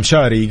أيضا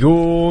مشاري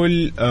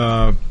يقول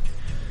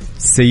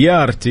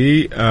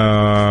سيارتي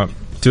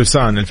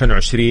توسان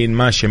 2020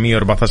 ماشية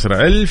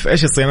 114,000،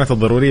 إيش الصيانات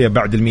الضرورية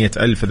بعد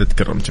 100,000 إذا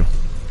تكرمتوا؟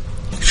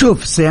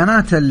 شوف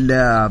الصيانات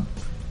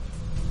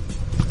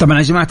طبعا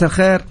يا جماعة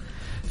الخير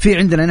في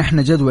عندنا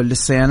نحن جدول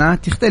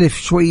للصيانات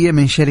يختلف شوية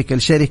من شركة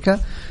لشركة،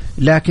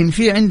 لكن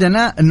في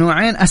عندنا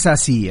نوعين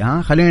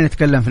أساسية. خلينا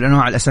نتكلم في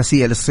الأنواع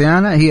الأساسية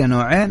للصيانة، هي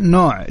نوعين.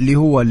 نوع اللي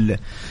هو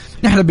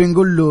نحن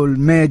بنقول له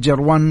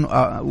الميجر 1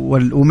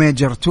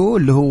 وميجر 2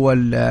 اللي هو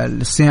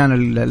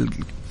الصيانة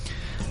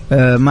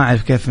ما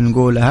أعرف كيف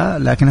نقولها،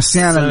 لكن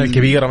الصيانة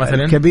الكبيرة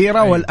مثلا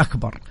الكبيرة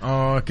والأكبر.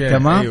 أوكي.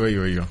 تمام.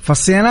 أيوة.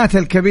 فالصيانات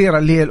الكبيرة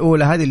اللي هي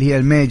الأولى هذه اللي هي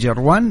الميجر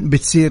 1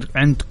 بتصير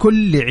عند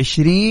كل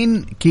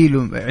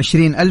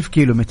 20,000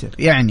 كيلومتر،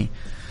 يعني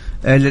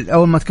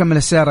أول ما تكمل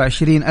السيارة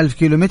 20,000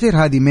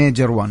 كيلومتر هذه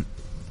ميجر 1.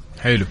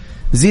 حلو.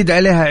 زيد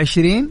عليها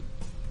 20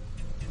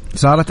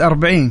 صارت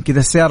 40 كذا،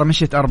 السيارة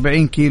مشيت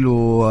 40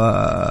 كيلو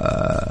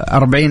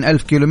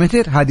 40,000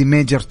 كيلومتر هذه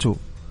ميجر 2.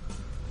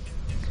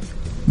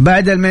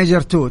 بعد الميجر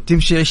 2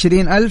 تمشي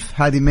 20,000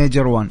 هذه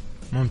ميجر 1.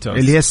 ممتاز.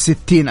 اللي هي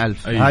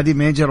 60,000 هذه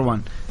ميجر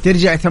 1.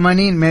 ترجع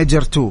 80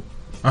 ميجر 2.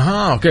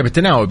 أوكي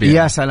بالتناوب يعني.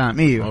 يا سلام.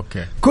 أيوه.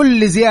 أوكي.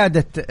 كل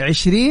زيادة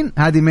 20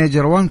 هذه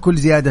ميجر 1، كل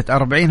زيادة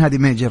 40 هذه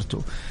ميجر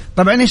 2.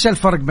 طبعا إيش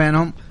الفرق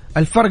بينهم؟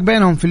 الفرق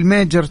بينهم في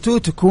الميجر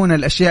 2 تكون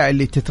الأشياء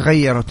اللي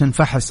تتغير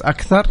وتنفحص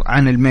أكثر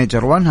عن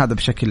الميجر 1، هذا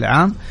بشكل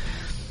عام.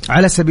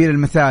 على سبيل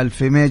المثال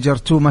في ميجر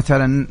 2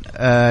 مثلا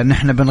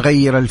نحن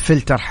بنغير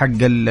الفلتر حق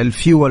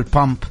الفيول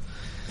بامب،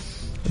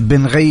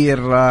 بنغير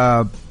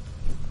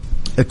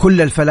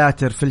كل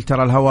الفلاتر،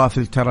 فلتر الهواء،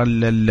 فلتر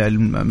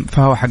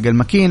الهواء حق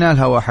الماكينة،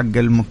 الهواء حق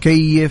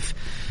المكيف.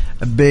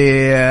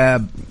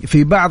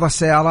 في بعض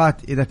السيارات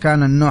إذا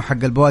كان النوع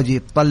حق البواجي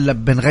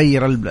يتطلب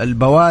بنغير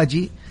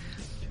البواجي،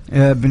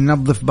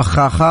 بننظف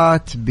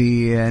بخاخات،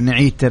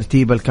 بنعيد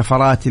ترتيب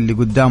الكفرات اللي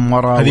قدام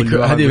ورا.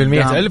 هذه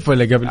بال100,000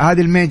 ولا قبل؟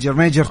 هذه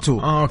الميجر 2.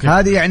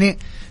 هذه يعني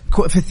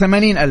في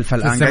 80,000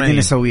 الآن قاعدين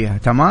نسويها.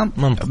 تمام.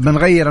 منطق.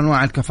 بنغير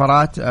أنواع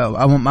الكفرات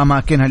أو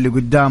أماكنها اللي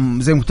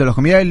قدام زي ما قلت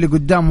لكم، يا اللي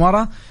قدام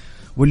ورا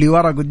واللي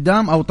ورا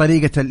قدام، أو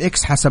طريقة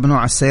الإكس حسب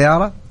نوع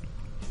السيارة.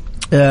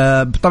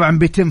 طبعا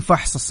بيتم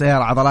فحص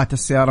السيارة، عضلات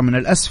السيارة من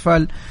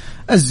الأسفل،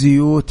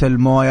 الزيوت،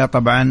 الموية.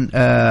 طبعا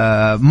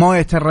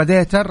موية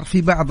الراديتر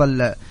في بعض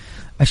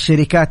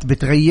الشركات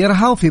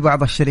بتغيرها، وفي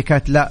بعض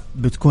الشركات لا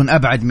بتكون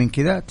أبعد من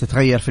كذا،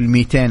 تتغير في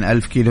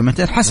 200,000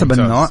 كيلومتر حسب ممتاز.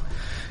 النوع.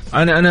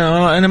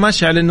 أنا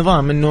ماشي على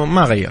النظام إنه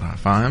ما غيرها،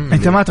 فاهم؟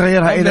 أنت ما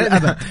تغيرها إلى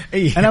الأبد.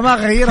 أنا ما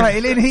غيرها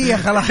إلين هي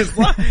خلاص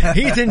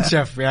هي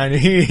تنشف يعني،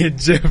 هي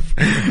تجف.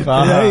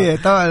 هي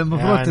طبعا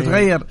المفروض يعني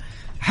تتغير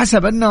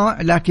حسب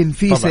النوع، لكن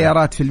في طبعا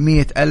سيارات في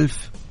 100,000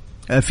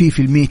 في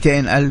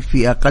 200,000،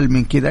 في أقل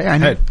من كذا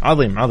يعني. حلو.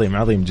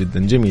 عظيم جدا،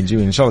 جميل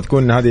إن شاء الله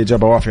تكون هذه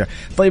إجابة وافية.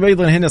 طيب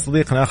أيضا هنا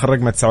صديقنا آخر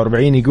رقم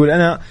 49 يقول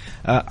أنا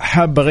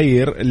حاب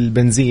أغير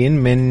البنزين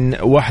من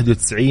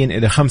 91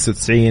 إلى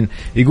 95،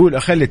 يقول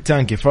أخلي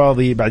التانك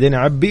فاضي بعدين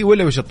أعبي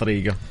ولا وش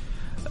الطريقة؟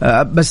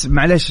 بس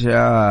معلش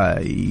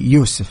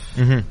يوسف،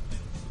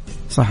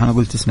 صح أنا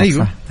قلت اسمك؟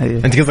 أيوه. صح.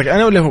 أيوه. أنت قصدك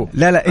أنا ولا هو؟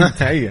 لا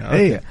أنت.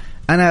 أيوه.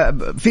 أنا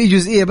في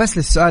جزئية بس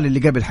للسؤال اللي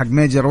قبل حق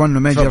ميجر 1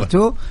 وميجر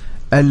 2.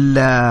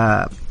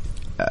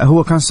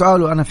 هو كان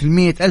سؤاله أنا في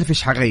 100,000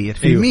 إيش حغير؟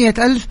 في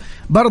 100,000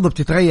 برضو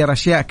بتتغير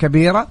أشياء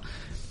كبيرة،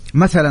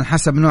 مثلا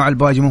حسب نوع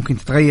البواجي ممكن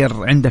تتغير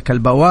عندك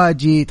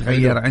البواجي،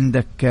 تغير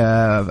عندك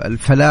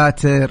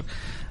الفلاتر،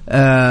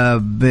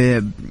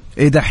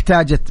 إذا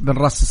احتاجت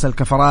بنرصص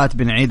الكفرات،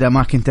 بنعيد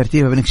أماكن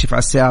ترتيبها، بنكشف على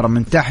السيارة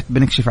من تحت،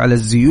 بنكشف على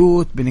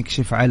الزيوت،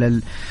 بنكشف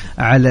على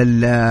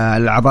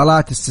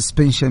العضلات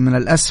السسبنشن من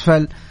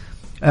الأسفل.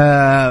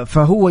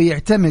 فهو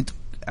يعتمد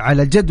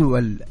على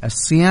جدول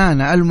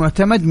الصيانة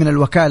المعتمد من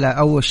الوكالة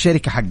أو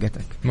الشركة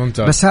حقتك.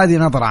 ممتاز. بس هذه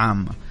نظرة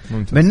عامة.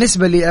 ممتاز.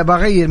 بالنسبة لي أبغى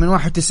أغير من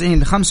 91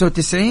 ل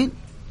 95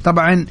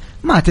 طبعا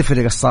ما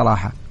تفرق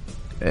الصراحة.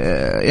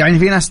 يعني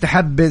في ناس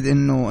تحبذ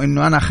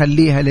إنه أنا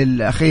أخليها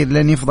للأخير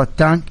لين يفضى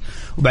التانك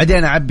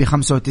وبعدين أعبي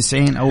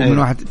 95 أو من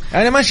واحد.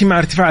 أنا ماشي مع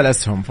ارتفاع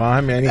الأسهم،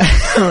 فاهم يعني.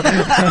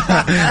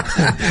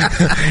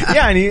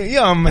 يعني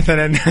يوم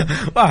مثلا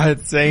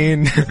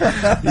 91،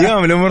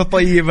 يوم الأمور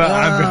طيبة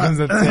أعبي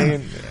 95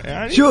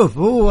 يعني. شوف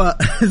هو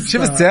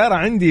شوف السيارة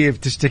عندي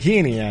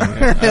بتشتكيني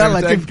يعني.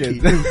 يلا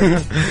تبكي.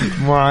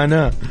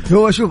 معاناة.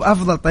 هو شوف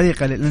أفضل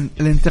طريقة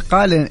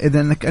للانتقال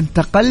إذا أنك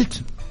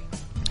انتقلت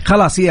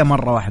خلاص هي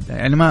مرة واحدة،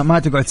 يعني ما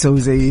تقعد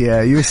تسوي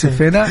زي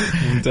يوسف هنا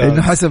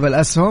إنه حسب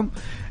الأسهم.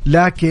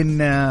 لكن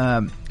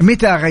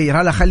متى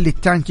أغير؟ هل أخلي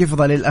التانك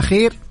يفضل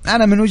للأخير؟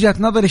 أنا من وجهة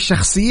نظري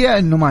الشخصية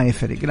إنه ما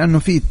يفرق، لأنه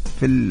في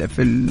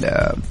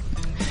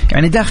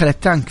يعني داخل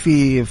التانك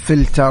في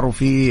فلتر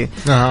وفي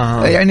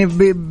يعني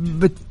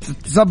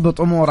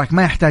بتزبط أمورك،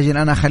 ما يحتاج إن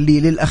أنا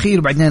أخليه للأخير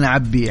وبعدين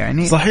أعبي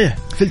يعني. صحيح.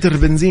 فلتر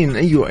البنزين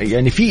أيوة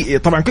يعني في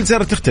طبعا كل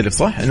سيارة تختلف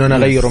صح، إنه أنا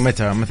أغيره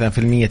متى، مثلا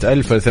في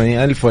 100,000 ولا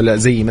 80,000 ولا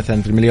زي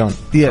مثلا في المليون.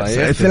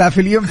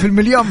 في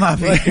المليون ما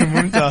في.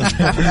 ممتاز.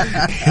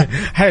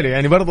 حلو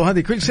يعني برضو هذه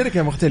كل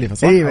شركة مختلفة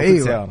صح.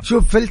 أيوة.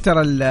 شوف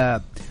فلتر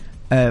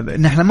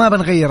نحن ما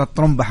بنغير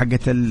الطرمبة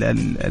حقت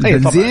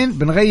البنزين،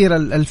 بنغير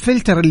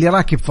الفلتر اللي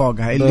راكب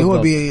فوقها اللي هو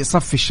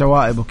بيصفي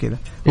الشوائب وكذا،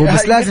 هو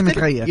بس لازم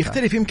يتغير.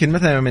 يختلف يمكن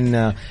مثلا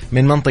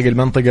من منطقة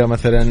لمنطقة،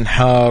 مثلا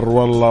حار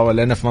والله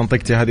ولا أنا في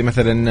منطقتي هذه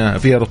مثلا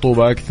فيها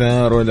رطوبة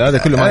أكثر، ولا هذا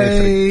كله ما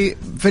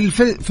يفرق.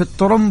 في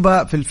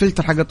الطرمبة في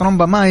الفلتر حق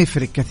الطرمبة ما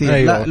يفرق كثير.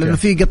 أيوة. لا لأنه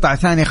في قطع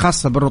ثانية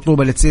خاصة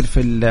بالرطوبة اللي تصير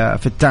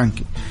في التانك.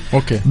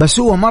 أوكي. بس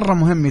هو مرة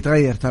مهم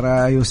يتغير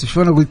ترى يوسف،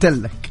 شو أنا قلت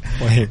لك.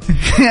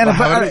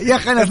 يا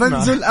أخي أنا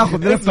بنزل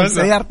أخذ لفة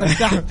سيارتك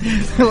تحت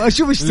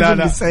وأشوف إيش تسوي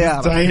بالسيارة.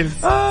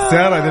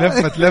 السيارة إذا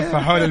لفت لفة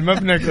حول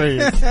المبنى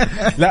كويس.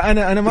 لا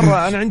أنا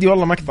مرة أنا عندي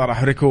والله مقطع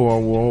أحركه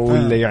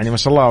ولا يعني ما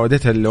شاء الله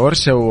وديتها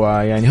الورشة،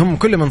 ويعني هم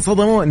كل من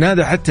صدموا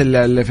نادوا حتى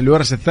في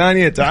الورشة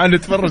الثانية تعالوا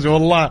تفرجوا،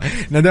 والله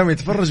نادام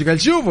يتفرج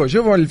وقال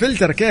شوفوا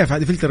الفلتر كيف،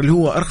 هذا الفلتر اللي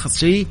هو أرخص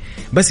شيء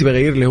بس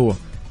بيغير لي هو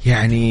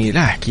يعني.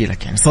 لا أحكي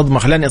لك يعني صدمة،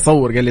 خلاني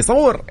أصور، قال لي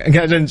صور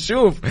عشان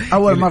نشوف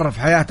أول مرة في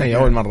حياتك. أي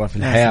أول مرة في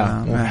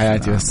الحياة مو في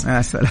حياتي بس.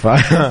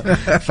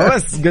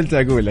 فبس قلت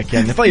أقول لك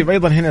يعني. طيب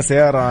أيضا هنا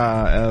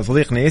سيارة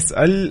صديقنا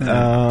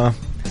يسأل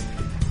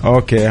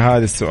أوكي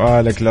هذا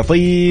سؤالك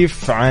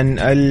لطيف عن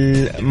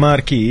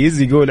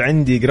الماركيز، يقول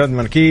عندي جراند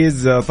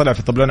ماركيز طلع في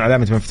الطبلون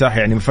علامة مفتاح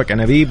يعني مفك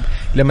أنابيب،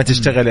 لما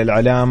تشتغل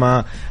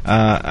العلامة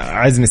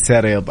عزم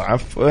السيارة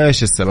يضعف،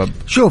 وإيش السبب؟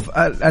 شوف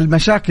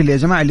المشاكل يا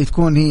جماعة اللي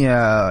تكون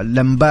هي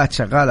لمبات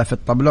شغالة في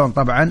الطبلون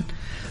طبعا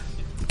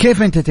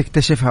كيف أنت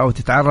تكتشفها أو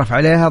تتعرف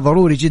عليها؟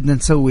 ضروري جدا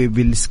تسوي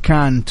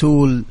بالسكان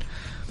تول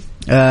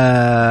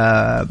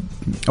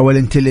أو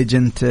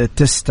الانتليجنت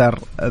تستر،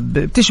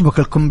 بتشبك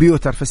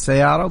الكمبيوتر في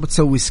السيارة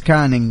وبتسوي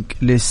سكانينج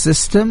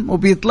للسيستم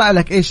وبيطلع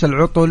لك إيش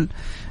العطل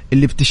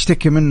اللي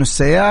بتشتكي منه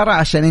السيارة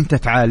عشان أنت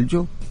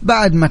تعالجه.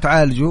 بعد ما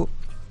تعالجه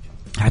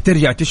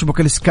هترجع تشبك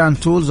السكان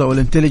تولز أو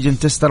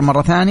الانتليجنت تستر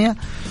مرة ثانية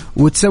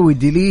وتسوي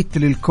ديليت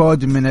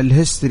للكود من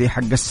الهيستوري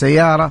حق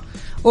السيارة،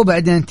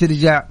 وبعدين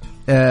ترجع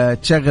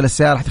تشغل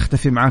السيارة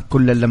تختفي معك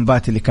كل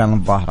اللمبات اللي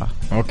كانت ظاهرة.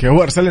 اوكي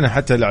هو ارسل لنا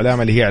حتى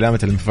العلامة اللي هي علامة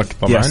المفك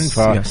طبعا.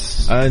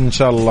 فان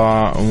شاء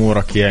الله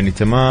امورك يعني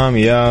تمام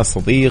يا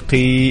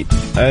صديقي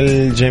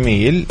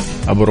الجميل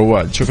ابو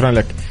رواد، شكرا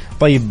لك.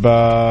 طيب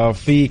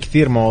في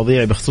كثير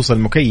مواضيع بخصوص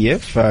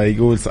المكيف.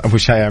 يقول ابو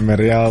شايع من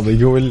الرياض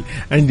يقول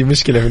عندي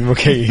مشكلة في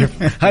المكيف.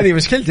 هذه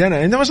مشكلتي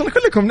انا، انت ما شاء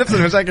الله كلكم نفس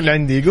المشاكل اللي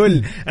عندي.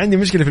 يقول عندي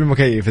مشكلة في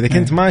المكيف، اذا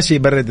كنت ماشي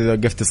برد اذا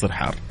وقفت يصير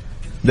حار.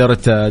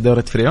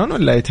 دورة فريون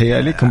ولا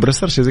يتهيألي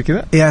كمبرسر شيء زي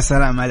كذا؟ يا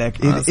سلام عليك.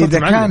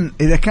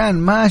 إذا كان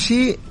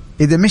ماشي،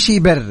 إذا مشي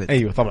يبرد.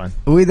 أيوة طبعا.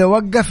 وإذا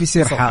وقف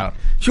يصير حار.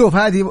 شوف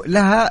هذه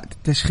لها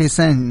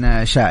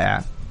تشخيصين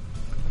شائعة.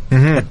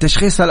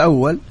 التشخيص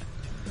الأول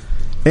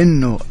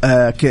إنه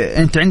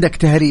أنت عندك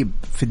تهريب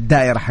في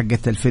الدائرة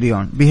حقت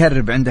الفريون،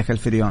 بيهرب عندك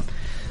الفريون.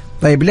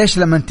 طيب ليش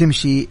لما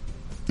تمشي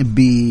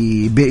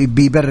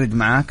بيبرد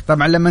معاك.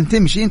 طبعا لما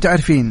تمشي انتوا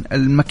عارفين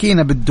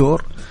الماكينة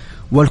بتدور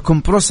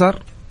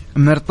والكمبروسر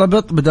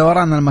مرتبط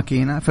بدوران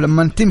الماكينة،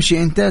 فلما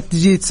تمشي انت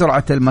تزيد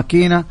سرعة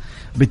الماكينة،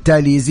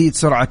 بالتالي يزيد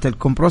سرعة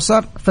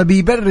الكمبروسر،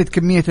 فبيبرد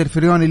كمية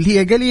الفريون اللي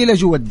هي قليلة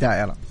جوا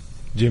الدائرة.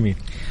 جميل.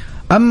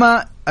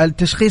 أما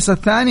التشخيص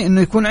الثاني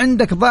إنه يكون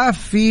عندك ضعف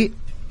في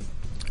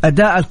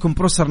أداء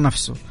الكمبروسر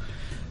نفسه.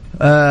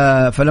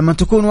 فلما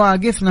تكون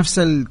واقف نفس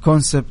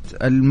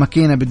الكونسبت،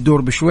 الماكينة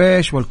بتدور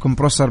بشويش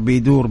والكمبروسر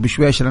بيدور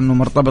بشويش لأنه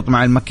مرتبط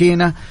مع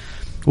الماكينة،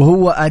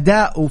 وهو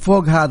أداء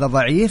فوق هذا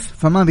ضعيف،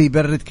 فما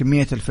بيبرد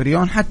كمية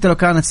الفريون حتى لو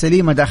كانت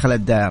سليمة داخل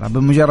الدائرة.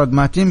 بمجرد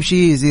ما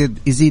تمشي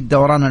يزيد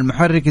دوران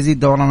المحرك، يزيد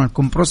دوران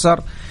الكمبروسر،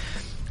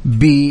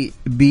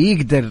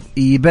 بيقدر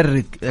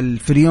يبرد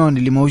الفريون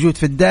اللي موجود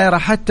في الدائرة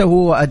حتى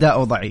وهو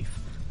أداؤه ضعيف.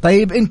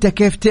 طيب أنت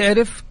كيف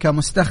تعرف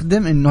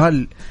كمستخدم إنه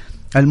هل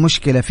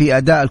المشكلة في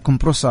أداء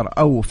الكمبروسر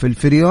أو في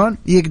الفريون؟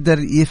 يقدر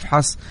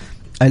يفحص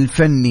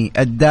الفني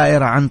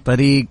الدائرة عن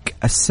طريق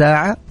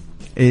الساعة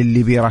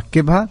اللي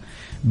بيركبها،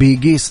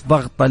 بيقيس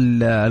ضغط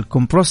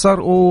الكمبروسر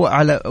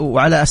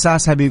وعلى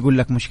أساسها بيقول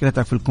لك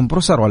مشكلتك في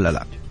الكمبروسر ولا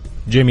لا.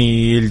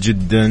 جميل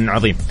جدا،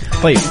 عظيم.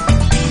 طيب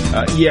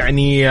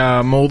يعني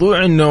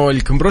موضوع انه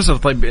الكمبرسور،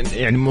 طيب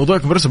يعني موضوع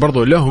الكمبرسور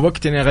برضو له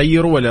وقت اني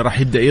اغيره ولا راح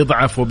يبدا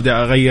يضعف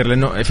وابدا اغير؟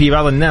 لانه في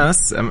بعض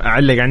الناس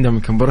اعلق عندهم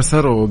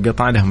الكمبرسور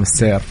وقطع لهم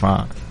السير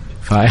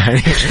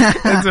يعني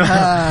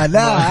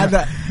لا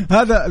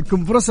هذا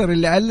الكمبرسور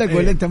اللي علق،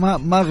 ولا انت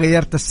ما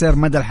غيرت السير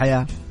مدى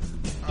الحياة؟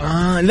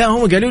 لا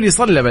هم قالوا لي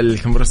صلب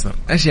الكمبرسور.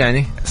 ايش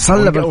يعني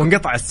صلب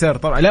وانقطع السير؟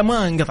 طبعا لا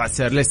ما انقطع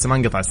السير، لسه ما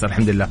انقطع السير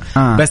الحمد لله.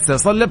 بس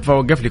صلب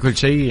فوقف لي كل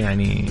شيء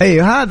يعني.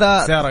 ايوه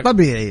هذا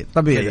طبيعي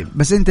كده.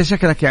 بس انت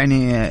شكلك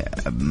يعني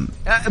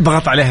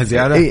ضغط عليها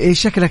زياده. اي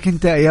شكلك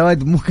انت يا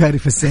واد مو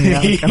كارف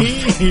السيارة.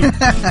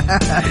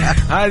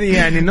 هذه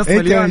يعني نص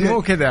مليون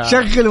مو كذا،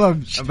 شغل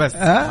وامشي بس.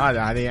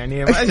 هذه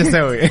يعني ما ايش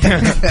اسوي.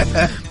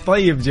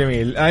 طيب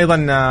جميل. ايضا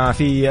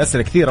في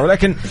اسئله كثيره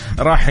ولكن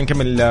راح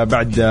نكمل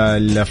بعد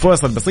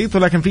الفاصل بسيط.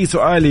 ولكن في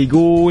سؤال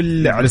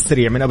يقول على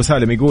السريع من أبو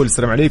سالم، يقول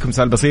السلام عليكم،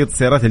 سؤال بسيط،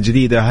 السيارات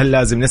الجديدة هل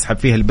لازم نسحب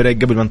فيها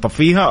البريك قبل ما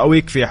نطفيها أو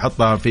يكفي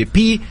أحطها في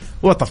بي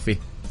وأطفيه؟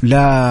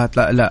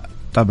 لا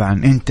طبعا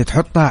أنت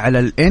تحطها على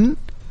الإن،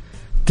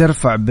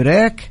 ترفع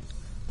بريك،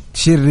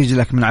 تشيل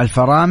رجلك من على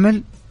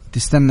الفرامل،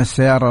 تستنى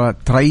السيارة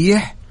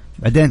تريح،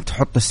 بعدين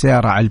تحط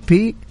السيارة على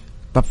البي،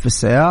 طفي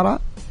السيارة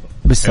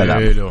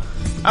بالسلام.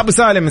 أبو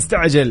سالم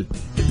مستعجل.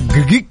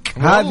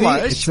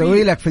 هذه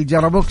تسوي لك في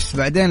الجرابوكس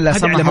بعدين لا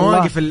سمح الله.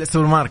 واقف في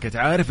السوبر ماركت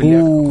عارف اللي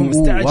يكون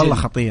مستعجل. والله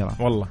خطيرة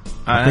والله.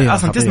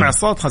 أصلا تسمع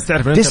الصوت خلاص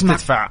تعرف إن أنت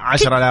تدفع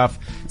 10,000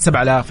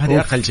 7,000 هذه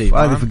أقل شيء.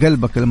 هذه في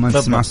قلبك لما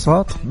تسمع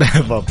الصوت.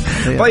 بالضبط.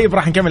 طيب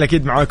راح نكمل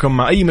أكيد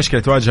معاكم. أي مشكلة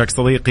تواجهك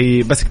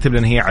صديقي بس اكتب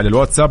لنا هي على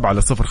الواتساب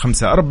على 054-88-11-700.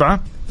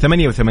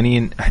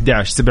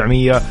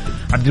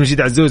 عبد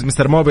المجيد عزوز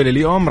مستر موبيل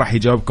اليوم راح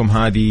يجاوبكم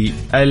هذه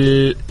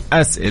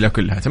الأسئلة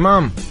كلها.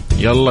 تمام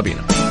يلا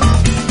بينا.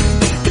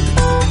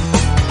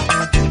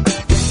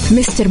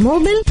 مستر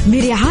موبيل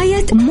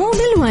برعاية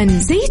موبيل ون،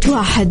 زيت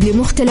واحد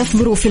لمختلف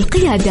ظروف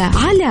القيادة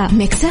على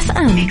ميكس اف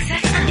ام.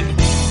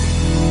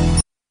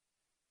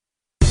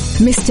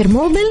 مستر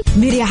موبيل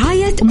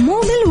برعاية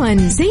موبيل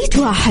ون، زيت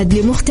واحد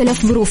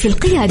لمختلف ظروف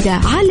القيادة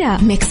على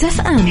ميكس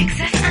اف ام.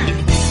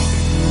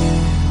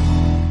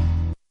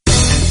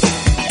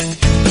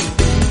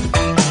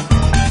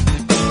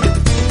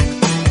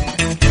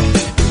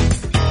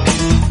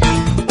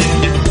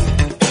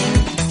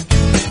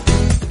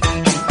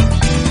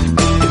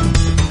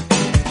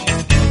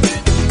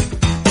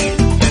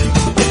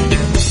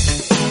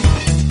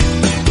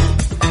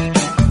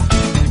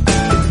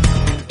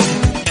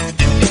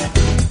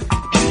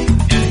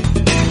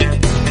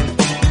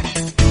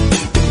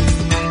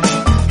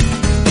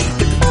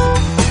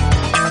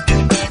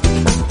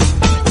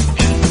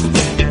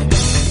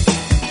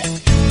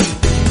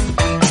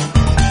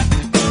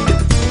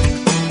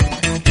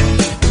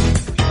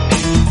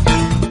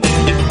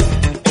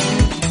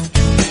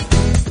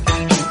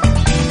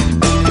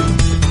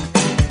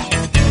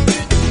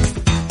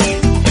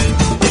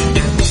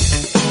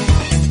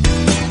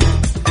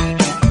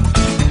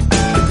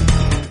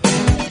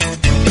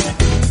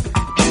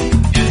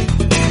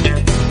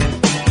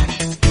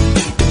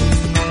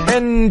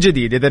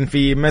 جديد إذن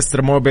في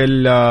مستر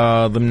موبيل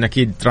ضمن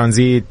أكيد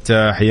ترانزيت.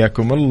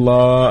 حياكم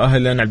الله.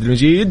 أهلا عبد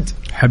المجيد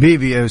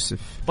حبيبي يوسف.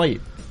 طيب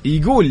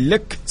يقول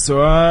لك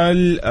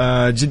سؤال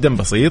جدا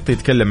بسيط،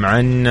 يتكلم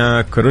عن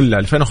كورولا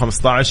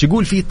 2015.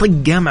 يقول في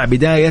طقة مع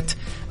بداية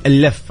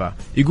اللفة،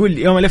 يقول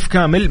يوم لف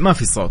كامل ما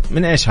في صوت،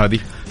 من إيش هذه؟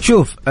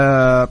 شوف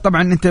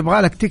طبعا أنت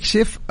يبغالك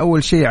تكشف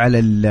أول شيء على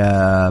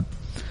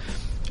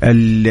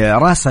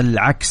الراس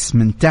العكس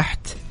من تحت،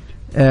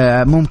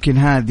 ممكن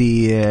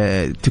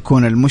هذه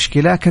تكون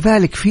المشكلة.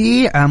 كذلك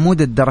في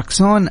عمود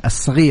الدركسون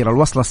الصغير،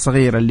 الوصلة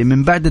الصغيرة اللي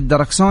من بعد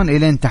الدركسون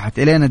إلين تحت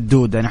إلين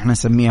الدودة نحن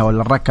نسميها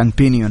ولا الركن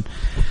بينيون،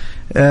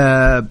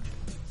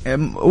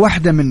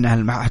 واحدة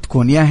منها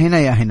هتكون يا هنا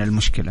يا هنا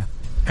المشكلة.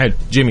 حلو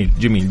جميل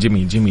جميل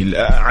جميل جميل.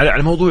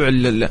 على موضوع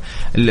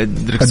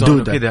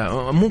الدركسون وكذا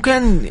مو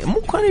كان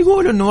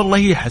يقولوا انه والله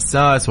هي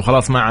حساس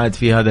وخلاص ما عاد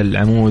في هذا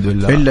العمود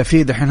ولا الا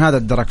في دحين هذا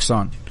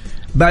الدركسون.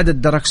 بعد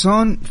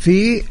الدركسون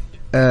في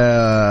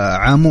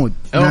عمود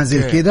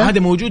نازل كذا، هذا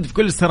موجود في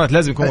كل السيارات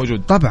لازم يكون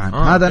موجود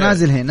طبعا. هذا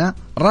نازل هنا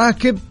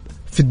راكب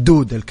في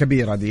الدودة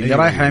الكبيرة دي اللي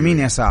رايحة يمين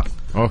يسار.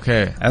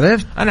 اوكي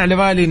عرفت. انا على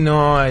بالي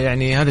انه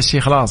يعني هذا الشيء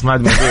خلاص ما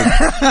عاد موجود.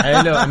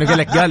 حلو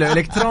انه قالوا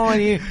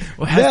الكتروني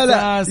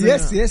وحساس.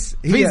 لا يس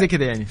في زي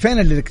كذا يعني. فين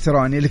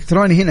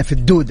الالكتروني هنا في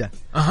الدودة.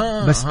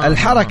 بس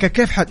الحركة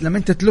كيف لما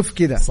انت تلف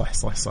كذا.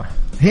 صح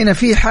هنا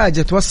في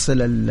حاجة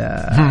توصل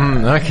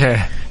اوكي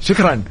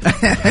شكرا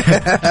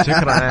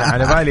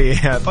على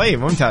بالي. طيب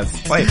ممتاز.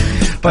 طيب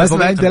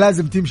اسمع انت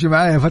لازم تمشي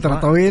معايا فترة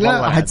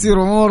طويلة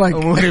حتصير اموري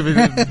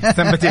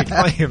ثبتيك.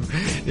 طيب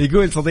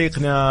يقول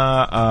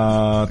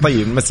صديقنا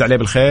طيب مسي عليه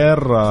بالخير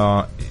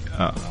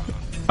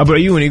أبو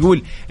عيون،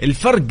 يقول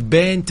الفرق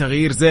بين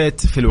تغيير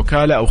زيت في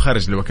الوكالة أو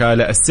خارج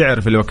الوكالة،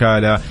 السعر في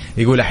الوكالة.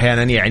 يقول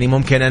أحيانا يعني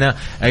ممكن أنا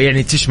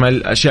يعني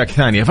تشمل أشياء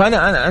ثانية.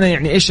 فأنا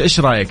يعني إيش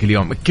رأيك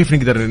اليوم؟ كيف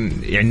نقدر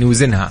يعني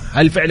نوزنها؟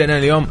 هل فعلا أنا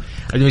اليوم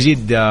عبد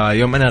المجيد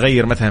يوم أنا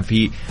أغير مثلا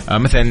في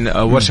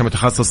مثلا ورشة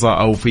متخصصة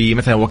أو في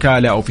مثلا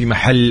وكالة أو في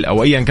محل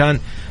أو أيا كان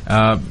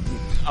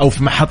أو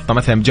في محطة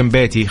مثلا جنب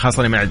بيتي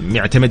خاصة أنا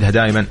معتمدها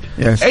دائما،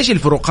 إيش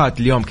الفروقات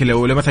اليوم كلها؟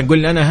 ولا مثلا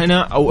قلنا أنا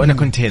هنا أو أنا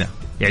كنت هنا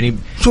يعني.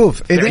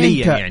 شوف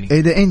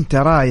إذا أنت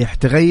رايح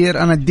تغير،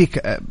 أنا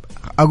أديك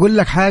أقول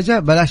لك حاجة،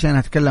 بلاش أنا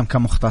أتكلم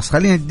كمختص،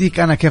 خليني أديك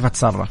أنا كيف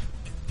أتصرف.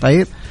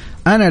 طيب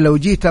أنا لو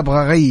جيت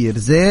أبغى أغير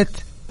زيت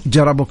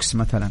جرابوكس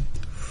مثلا،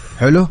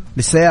 حلو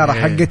للسيارة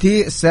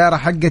حقتي، السيارة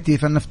حقتي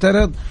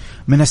فلنفترض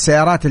من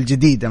السيارات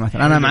الجديدة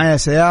مثلا، أنا معايا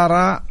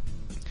سيارة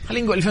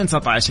خلينا نقول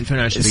 2019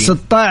 2020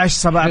 16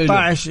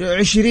 17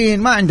 20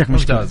 ما عندك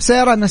مشكلة.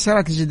 سيارة من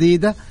السيارات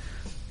الجديدة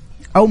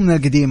أو من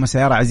القديمة،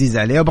 سيارة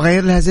عزيزة علي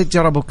وبغير لها زيت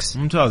جرابوكس.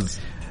 ممتاز.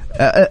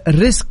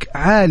 الريسك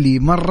عالي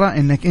مرة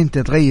إنك أنت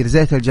تغير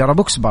زيت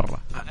الجرابوكس برا.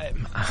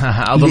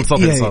 أظن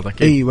صوتك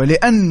صوتك. أيوة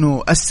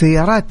لأنه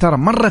السيارات ترى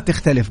مرة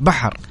تختلف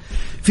بحر.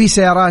 في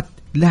سيارات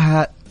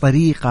لها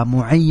طريقة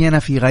معينة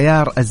في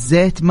غيار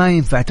الزيت، ما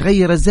ينفع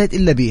تغير الزيت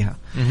إلا بيها.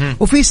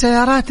 وفي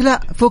سيارات لا،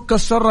 فك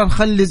السرة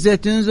نخلي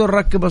الزيت ينزل،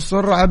 ركب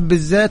السرة عب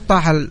الزيت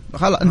طاح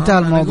خلاص انتهى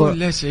الموضوع.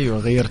 ليش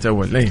غيرت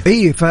أول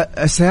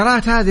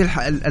فالسيارات هذه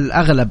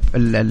الأغلب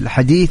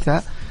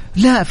الحديثة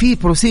لا، في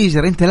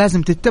بروسيجر انت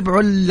لازم تتبعه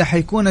اللي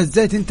حيكون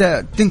الزيت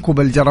انت تنكب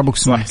الجرابوكس.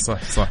 صح.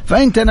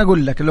 فانت انا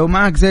اقول لك لو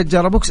معك زيت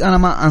جرابوكس انا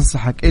ما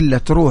انصحك الا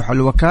تروح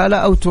الوكالة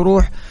او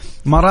تروح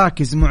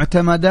مراكز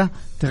معتمدة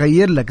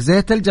تغير لك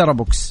زيت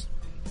الجرابوكس.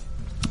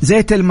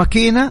 زيت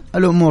الماكينة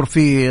الأمور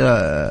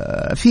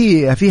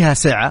فيها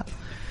سعة،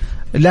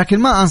 لكن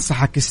ما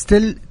أنصحك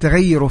استل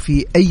تغيره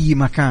في أي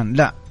مكان،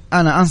 لا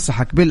أنا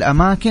أنصحك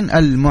بالأماكن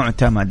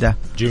المعتمدة.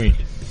 جميل.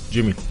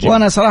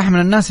 وأنا صراحة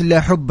من الناس اللي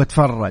أحب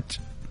أتفرج.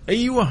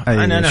 أيوة.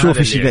 أنا شوف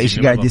إيش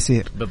قاعد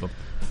يصير بالضبط.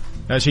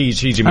 شيء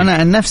جميل. أنا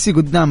عن نفسي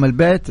قدام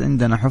البيت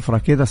عندنا حفرة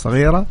كذا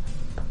صغيرة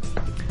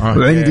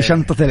وعندي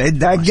شنطة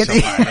العدة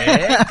حقتي.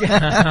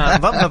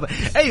 مضبط.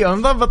 ايوه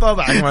مضبط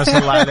وضعك ما شاء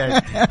الله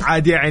عليك.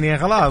 عادي يعني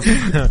خلاص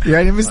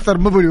يعني مستر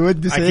مبل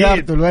يودي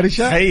سيارته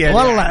الورشة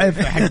والله عيب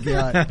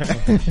حقي.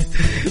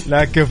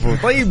 لا كفو.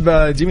 طيب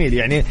جميل.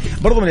 يعني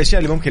برضو من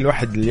الاشياء اللي ممكن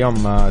الواحد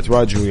اليوم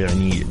تواجهه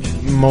يعني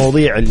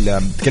مواضيع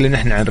تكلمنا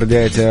احنا عن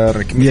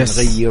راديتر كيف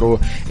نغيره،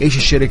 ايش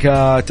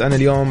الشركات. انا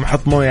اليوم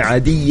حط مويه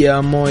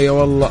عادية، مويه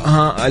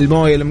والله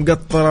المويه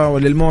المقطرة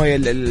ولا المويه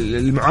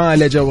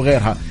المعالجة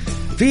وغيرها.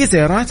 في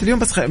سيارات اليوم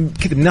بس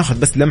كده بناخذ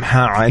بس لمحة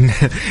عن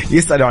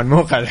يسألوا عن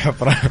موقع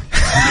الحفرة.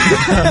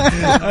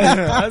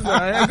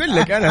 أقول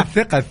لك أنا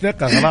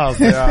الثقة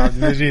خلاص يا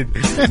عبد المجيد.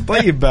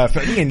 طيب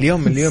فعليا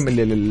اليوم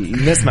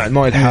اللي نسمع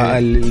المويه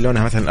اللي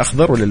لونها مثلا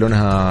أخضر ولا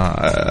لونها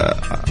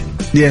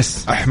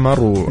أحمر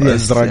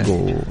وأزرق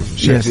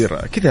وشفير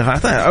كذا،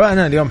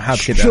 أنا اليوم حاب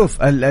كذا. شوف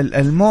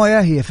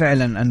المويه هي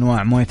فعلا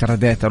أنواع مويه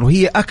راديتر،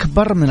 وهي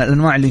أكبر من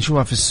الأنواع اللي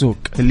نشوفها في السوق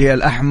اللي هي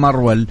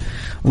الأحمر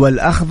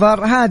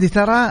والأخضر. هذه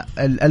ترى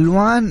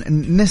الألوان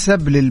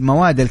نسب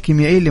للمواد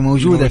الكيميائية اللي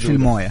موجودة في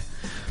المويه.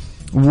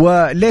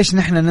 وليش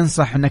نحن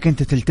ننصح انك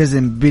انت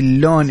تلتزم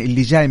باللون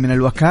اللي جاي من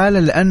الوكالة؟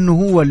 لانه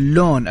هو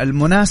اللون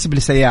المناسب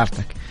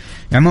لسيارتك.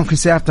 يعني ممكن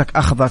سيارتك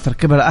اخضر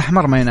تركبها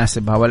احمر ما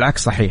يناسبها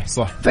والعكس صحيح.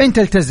 صح. فانت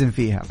تلتزم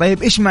فيها.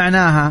 طيب ايش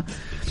معناها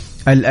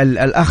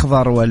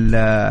الاخضر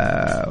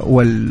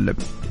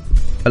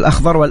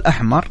الاخضر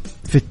والاحمر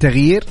في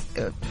التغيير؟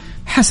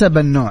 حسب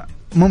النوع.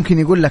 ممكن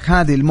يقول لك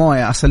هذه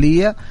الموية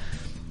اصلية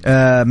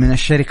من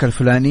الشركة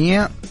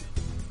الفلانية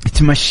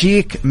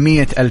تمشيك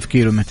 100,000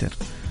 كيلومتر.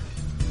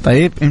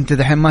 طيب انت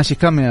دحين ماشي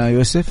كم يا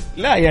يوسف؟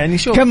 لا يعني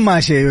شوف كم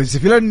ماشي يا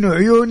يوسف؟ لانه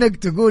عيونك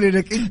تقول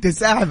انك انت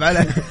ساحب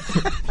على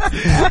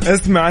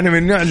اسمع أنا من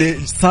النوع اللي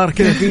صار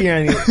كذا فيه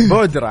يعني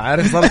بودرة،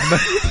 عارف صارت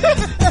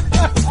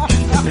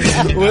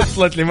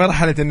وصلت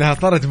لمرحلة انها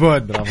صارت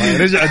بودرة،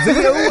 رجعت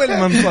زي اول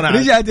ما انصنعت،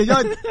 رجعت يا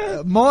جود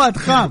مواد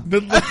خام.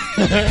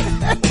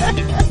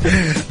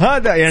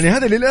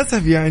 هذا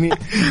للاسف يعني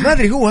ما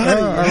ادري هو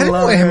هل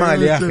هو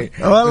اهمال يا اخي؟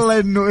 والله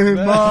انه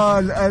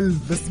اهمال الف،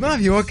 بس ما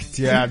في وقت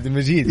يا عبد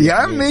المجيد يا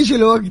عمي. ايش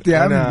الوقت يا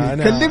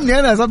عمي؟ كلمني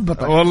انا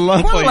اضبطك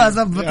والله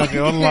اضبطك يا اخي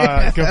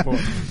والله كفو.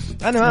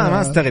 انا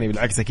ما استغني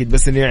بالعكس اكيد،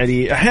 بس انه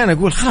يعني احيانا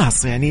اقول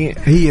خلاص يعني.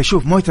 هي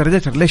شوف مويه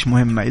الراديتر ليش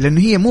مهمه؟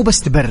 لانه هي مو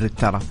بس تبرد،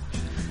 ترى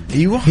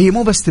ايوه هي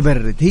مو بس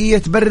تبرد، هي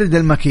تبرد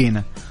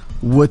الماكينه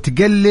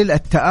وتقلل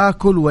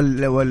التآكل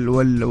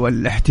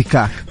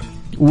والاحتكاك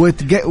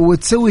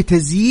وتسوي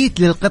تزييت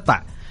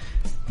للقطع.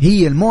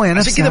 هي المويه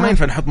نفسها عشان كذا ما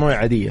ينفع نحط مويه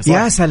عاديه، صح؟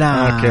 يا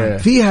سلام.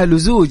 فيها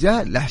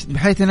لزوجة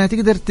بحيث انها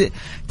تقدر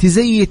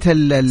تزيت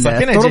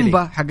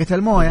الطرمبه حقت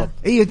المويه.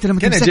 اي انت لما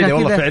تمسكها كذا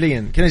والله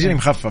فعليا كنا جيلي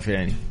مخفف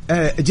يعني.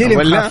 جيلي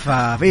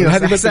مخفف. ايوه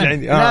هذه بس اللي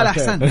عندي. لا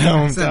احسنت.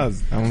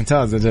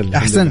 ممتاز اجل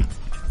احسنت.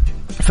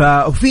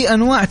 ففي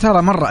انواع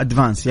ترى مره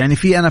ادفانس، يعني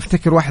في انا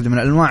افتكر واحده من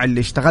الانواع اللي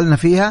اشتغلنا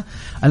فيها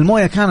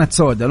المويه كانت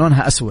سوداء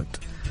لونها اسود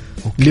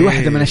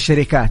لوحده من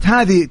الشركات.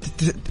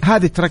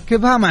 هذه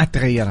تركبها ما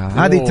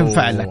تغيرها، هذه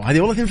تنفع لك، هذه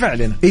والله تنفع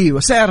لنا. ايوه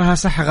سعرها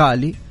صح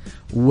غالي،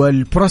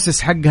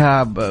 والبروسيس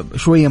حقها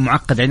شويه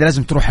معقد، يعني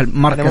لازم تروح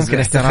المركز. أنا ممكن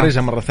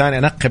استخرجها مره ثانيه،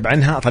 انقب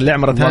عنها، اطلع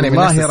مره ثانيه من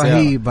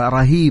والله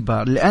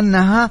رهيبه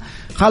لانها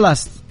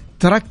خلاص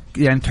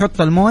يعني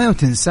تحط المويه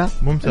وتنسى.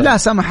 ممتاز. لا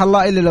سمح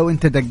الله الا لو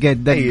انت دقيت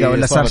دقه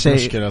ولا صار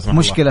شيء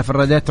مشكله في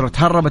الراديتر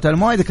وتهربت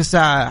المويه، ذيك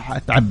الساعه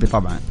حتعبي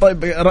طبعا.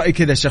 طيب رايي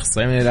كذا شخص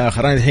يعني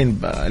الاخر، انا الحين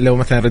لو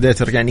مثلا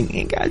راديتر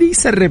يعني قاعد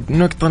يسرب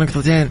نقطه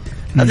نقطتين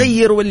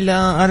اغير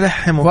ولا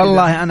ارحم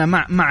والله انا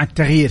مع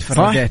التغيير في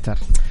الراديتر.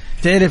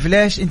 تعرف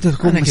ليش؟ انت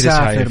تكون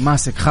مسافر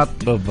ماسك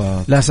خط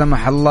بالضبط. لا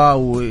سمح الله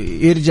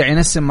ويرجع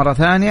ينسم مره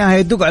ثانيه،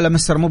 هيدق على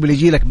مستر موبيل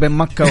يجي لك بين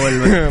مكه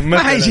ما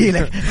حيجي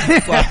لك.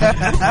 صح.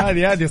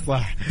 هذه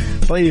صح.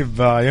 طيب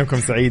يومكم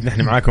سعيد،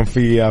 نحن معاكم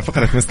في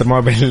فقره مستر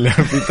موبيل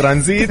في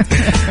ترانزيت.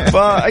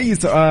 فاي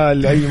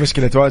سؤال اي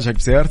مشكله تواجهك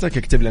بسيارتك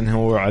اكتب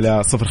لنا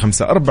على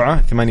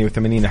 054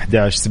 88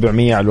 11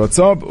 700 على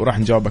الواتساب، وراح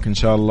نجاوبك ان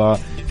شاء الله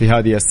في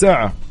هذه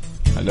الساعه.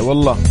 هلا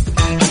والله.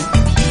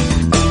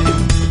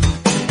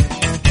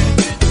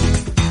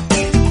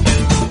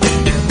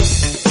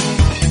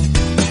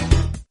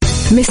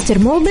 مستر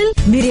موبيل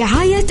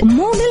برعاية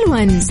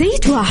موبيل 1،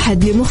 زيت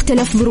واحد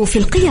لمختلف ظروف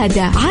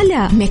القيادة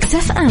على ميكس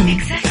اف ام.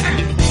 ميكس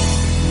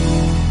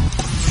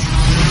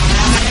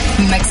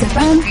اف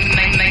ام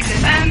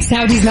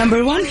Saudi's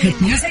number one hit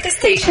music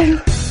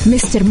station.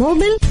 مستر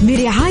موبيل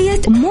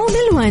برعاية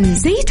موبيل 1،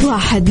 زيت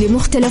واحد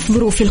لمختلف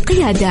ظروف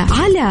القيادة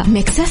على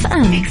ميكس اف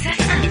ام.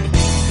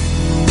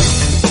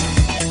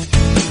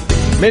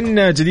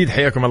 من جديد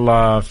حياكم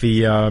الله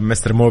في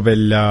مستر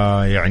موبيل.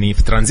 يعني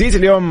في ترانزيت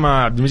اليوم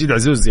عبد المجيد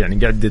عزوز يعني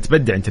قاعد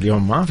تبدع انت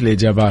اليوم ما في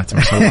الاجابات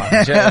ما شاء الله.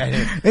 يعني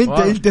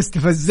انت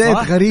استفزيت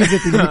غريزه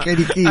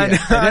الميكانيكيه.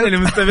 انا اللي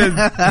مستفز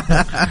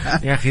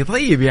يا اخي.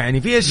 طيب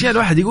يعني في اشياء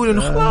الواحد يقول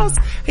انه خلاص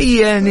هي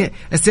يعني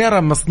السياره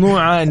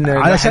مصنوعه إن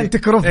علشان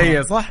تكرفها.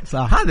 اي صح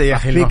هذا يا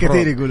اخي في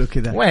كثير يقولوا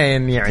كذا.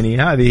 وين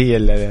يعني هذه هي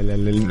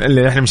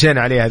اللي احنا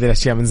مشينا عليها هذه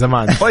الاشياء من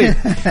زمان. طيب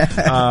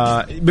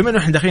بما انه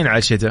احنا داخلين على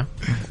الشتاء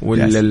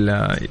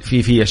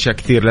في اشياء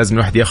كثير لازم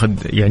الواحد ياخذ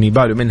يعني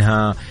باله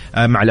منها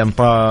مع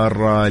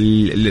الامطار،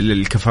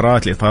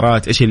 الكفرات،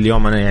 الاطارات، ايش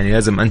اليوم انا يعني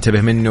لازم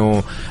انتبه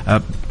منه.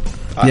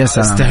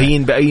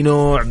 استهين باي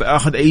نوع،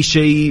 باخذ اي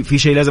شيء، في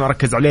شيء لازم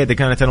اركز عليه. اذا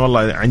كانت أنا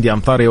والله عندي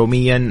امطار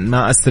يوميا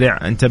ما اسرع،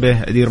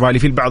 انتبه ادير بالي.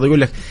 في البعض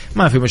يقول لك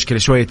ما في مشكله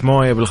شويه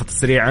مويه بالخط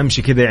السريع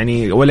امشي كذا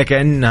يعني ولا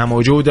كانها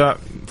موجوده.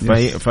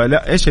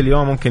 فلا ايش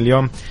اليوم ممكن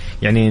اليوم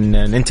يعني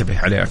ننتبه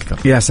عليه اكثر.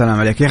 يا سلام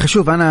عليك يا اخي.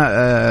 شوف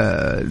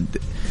انا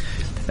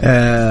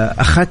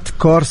أخذت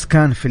كورس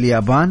كان في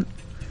اليابان،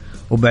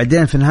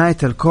 وبعدين في نهاية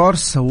الكورس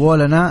سووا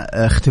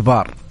لنا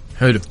اختبار.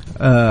 حلو.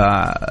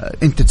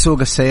 أنت تسوق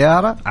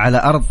السيارة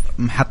على أرض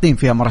محطين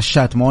فيها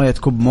مرشات موية،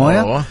 تكب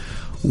موية،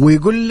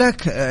 ويقول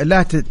لك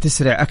لا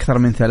تسرع أكثر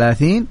من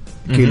 30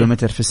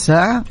 كيلومتر في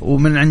الساعة،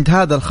 ومن عند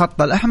هذا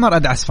الخط الأحمر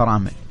أدعس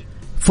فرامل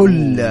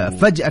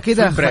فجأة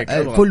كده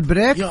فول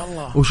بريك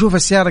وشوف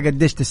السيارة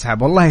قديش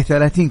تسحب. والله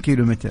 30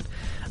 كيلومتر.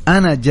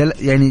 أنا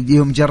يعني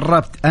يوم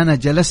جربت أنا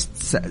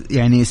جلست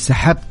يعني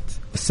سحبت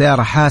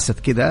السيارة، حاست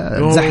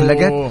كذا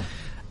زحلقت.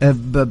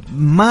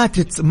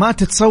 ما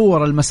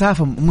تتصور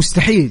المسافة،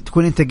 مستحيل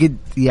تكون أنت قد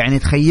يعني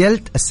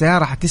تخيلت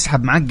السيارة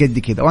حتسحب معك قد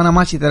كذا وأنا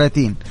ماشي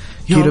 30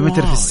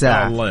 كيلومتر في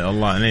الساعة. يا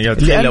الله أنا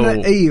أتخيل لو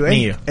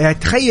أيوة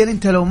تخيل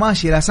أنت لو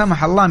ماشي لا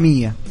سمح الله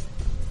 100،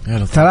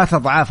 3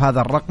 أضعاف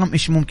هذا الرقم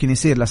إيش ممكن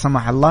يصير لا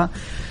سمح الله.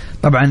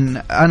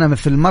 طبعا أنا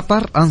في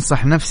المطر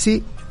أنصح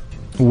نفسي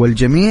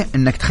والجميع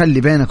انك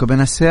تخلي بينك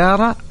وبين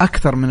السيارة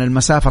اكثر من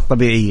المسافة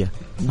الطبيعية.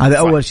 هذا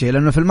اول شيء،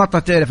 لانه في المطر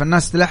تعرف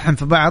الناس تلحم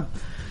في بعض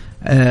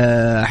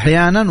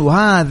احيانا،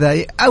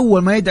 وهذا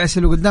اول ما يدعس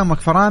اللي قدامك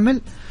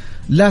فرامل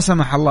لا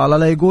سمح الله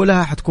لا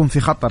يقولها حتكون في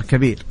خطر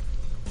كبير.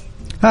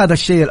 هذا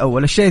الشيء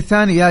الاول. الشيء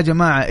الثاني يا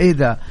جماعة،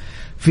 اذا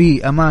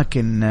في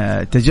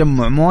اماكن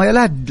تجمع مويه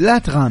لا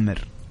تغامر.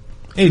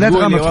 لا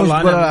تغامر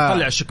والله انا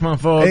مطلع الشكمان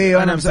فوق.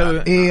 انا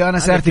مسوي انا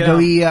سيارتي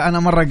قويه، انا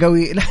مره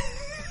قوي. لا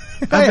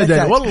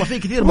ابدا والله في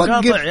كثير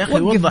مقاطع يا اخي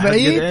وضح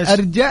بعيد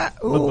ارجع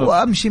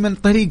وامشي من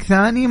طريق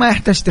ثاني، ما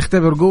يحتاج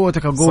تختبر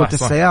قوتك او قوه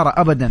السياره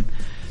ابدا.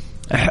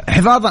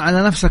 حفاظا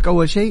على نفسك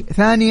اول شيء،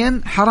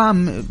 ثانيا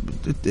حرام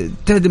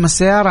تهدم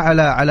السياره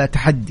على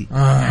تحدي.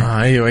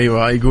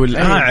 ايوه يقول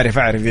اعرف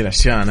ذي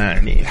الاشياء. انا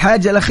يعني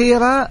الحاجه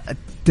الاخيره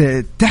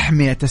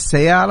تحميه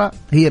السياره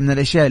هي من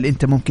الاشياء اللي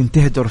انت ممكن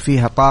تهدر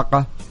فيها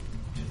طاقه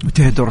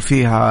وتهدر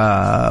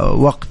فيها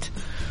وقت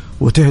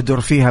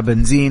وتهدر فيها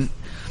بنزين.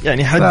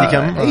 يعني حدي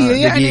كم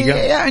دقيقة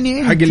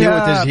يعني حق اللي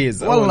هو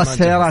تجهيز. والله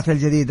السيارات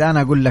الجديدة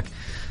أنا أقول لك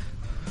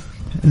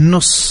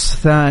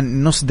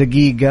نص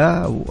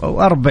دقيقة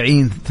أو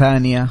 40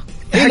 ثانية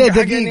إلى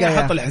دقيقة.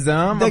 أحط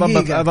الحزام،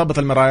 أضبط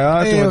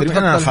المرايات ومدري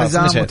أنا خلاص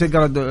مشيت.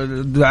 وتقرأ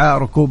دعاء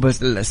ركوب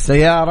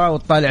السيارة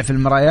وتطالع في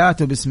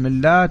المرايات وبسم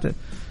الله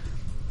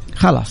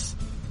خلاص.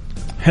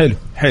 حلو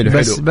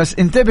بس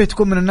انتبه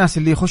تكون من الناس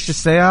اللي يخش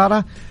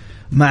السيارة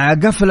مع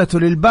قفلته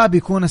للباب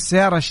يكون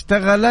السيارة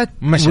اشتغلت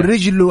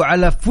ورجله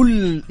على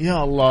فل.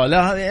 يا الله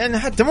لا يعني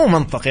حتى مو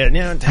منطق،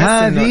 يعني تحس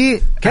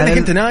هذه كأنك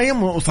انت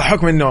نايم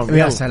وصحوك من النوم.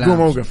 يا سلام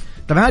قوم اوقف.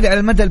 طبعا هذه على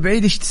المدى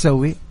البعيد ايش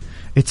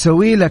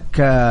تسوي لك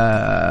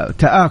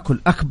تآكل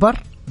اكبر،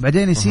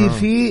 بعدين يصير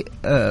في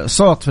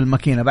صوت في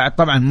الماكينة بعد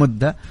طبعا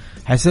مدة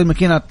حيصير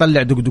الماكينة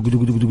تطلع دق دق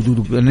دق دق دق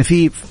دق لأن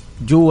في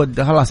جوا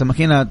خلاص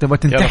الماكينة تبغى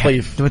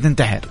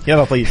تنتحر.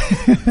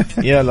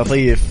 يا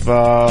لطيف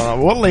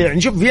والله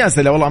يعني شوف في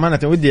أسئلة والله أمانة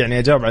ودي يعني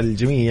أجاوب على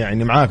الجميع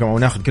يعني معاكم أو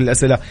ناخذ كل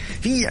الأسئلة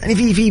في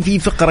يعني في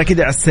فقرة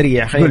كده على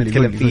السريع خلينا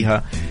نتكلم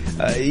فيها.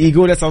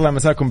 يقول أسأل الله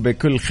مساكم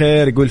بكل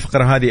خير. يقول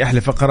الفقرة هذه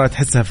أحلى فقرة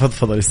تحسها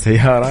فضفضة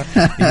للسيارة.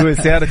 يقول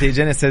سيارتي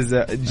جينيسيس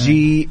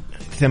جي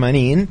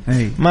 80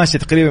 ماشي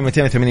تقريبا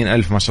 280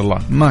 ألف ما شاء الله.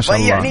 ما شاء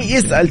الله. يعني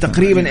يسأل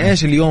تقريبا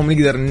إيش اليوم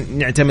نقدر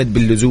نعتمد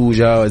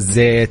باللزوجة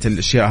الزيت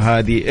الأشياء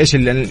هذه إيش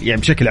اللي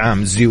يعني بشكل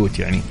عام الزيوت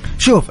يعني.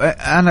 شوف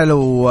أنا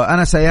لو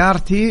أنا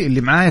سيارتي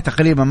اللي معايا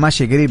تقريبا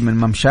ماشي قريب من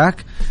ممشاك،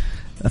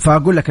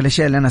 فأقول لك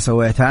الأشياء اللي أنا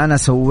سويتها. أنا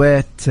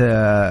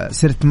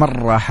صرت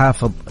مرة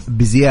حافظ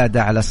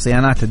بزيادة على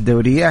الصيانات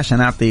الدورية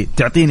عشان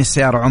تعطيني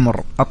السيارة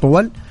عمر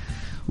أطول.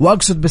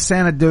 وأقصد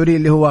بالصيانة الدورية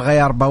اللي هو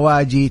غيار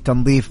بواجي،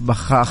 تنظيف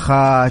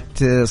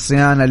بخاخات،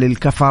 صيانة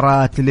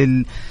للكفرات،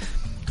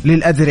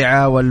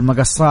 للأذرعة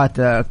والمقصات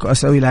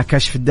أسوي لها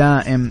كشف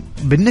دائم.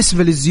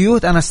 بالنسبة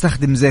للزيوت أنا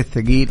استخدم زيت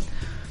ثقيل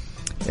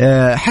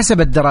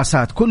حسب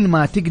الدراسات. كل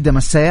ما تقدم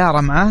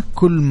السيارة معك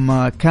كل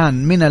ما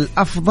كان من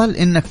الأفضل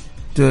إنك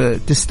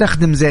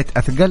تستخدم زيت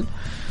أثقل.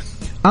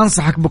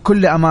 أنصحك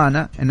بكل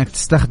أمانة إنك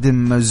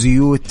تستخدم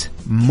زيوت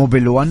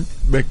موبيل 1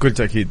 بكل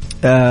تأكيد،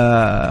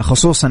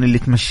 خصوصا اللي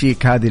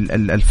تمشيك هذه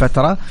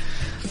الفترة.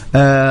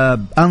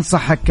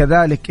 أنصحك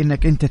كذلك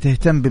إنك أنت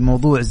تهتم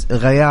بموضوع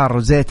غيار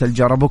زيت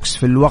الجرابوكس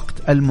في الوقت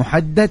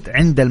المحدد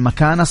عند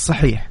المكان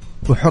الصحيح،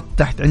 وحط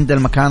تحت عند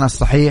المكان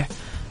الصحيح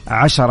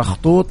 10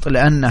 خطوط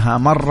لأنها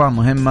مرة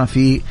مهمة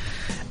في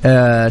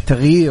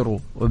تغييره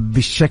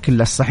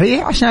بالشكل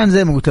الصحيح، عشان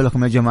زي ما قلت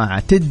لكم يا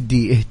جماعة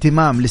تدي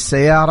اهتمام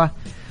للسيارة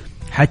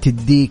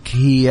حتديك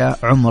هي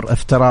عمر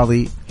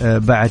افتراضي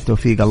بعد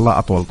توفيق الله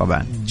أطول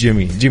طبعا.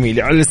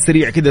 جميل. على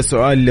السريع كده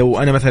سؤال، لو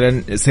أنا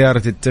مثلا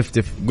سيارة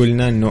التفتف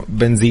قلنا إنه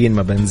بنزين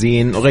ما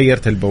بنزين،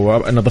 غيرت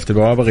البوابة، نظفت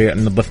البوابة،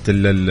 نظفت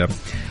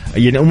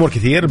يعني أمور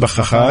كثير،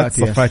 بخاخات،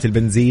 صفات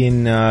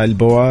البنزين،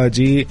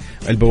 البواجي،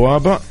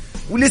 البوابة،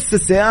 ولسه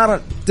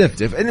السيارة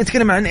تفتف.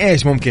 نتكلم عن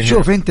إيش ممكن؟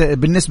 شوف أنت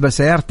بالنسبة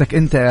لسيارتك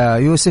أنت يا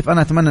يوسف،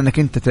 أنا أتمنى أنك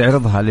أنت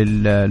تعرضها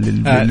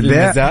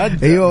للبيع.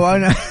 أيوة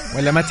وأنا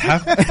ولا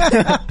متحف.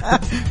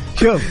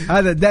 شوف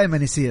هذا دائما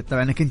يصير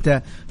طبعا، أنك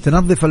أنت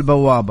تنظف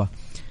البوابة،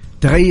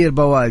 تغير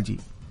بواجي،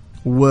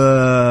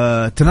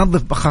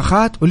 وتنظف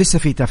بخاخات، ولسه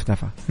في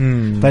تفتفة.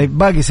 طيب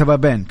باقي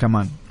سببين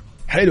كمان.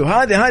 حلو.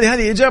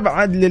 هذه إجابة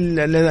عاد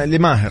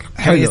لماهر.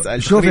 حلو.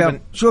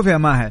 شوف يا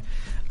ماهر،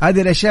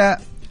 هذه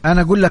الأشياء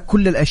أنا أقول لك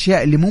كل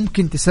الأشياء اللي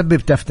ممكن تسبب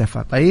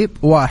تفتفة. طيب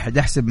واحد،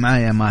 احسب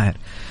معايا يا ماهر،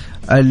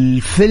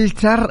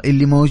 الفلتر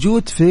اللي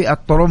موجود في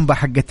الطرمبة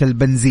حقة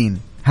البنزين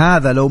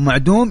هذا لو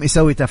معدوم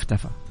يسوي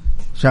تفتفة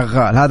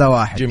شغال، هذا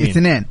واحد. جميل.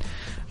 2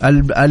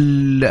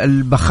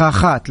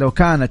 البخاخات لو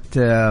كانت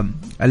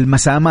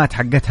المسامات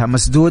حقتها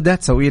مسدودة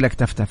تسوي لك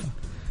تفتفة،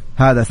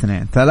 هذا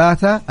 2.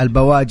 3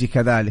 البواجي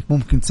كذلك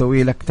ممكن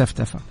تسوي لك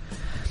تفتفة.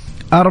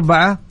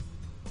 4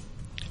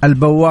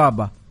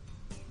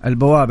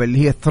 البوابة اللي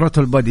هي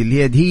الثروتل بودي،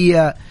 اللي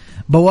هي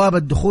بوابة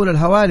دخول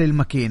الهواء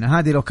للماكينة،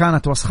 هذه لو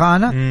كانت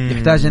وسخانة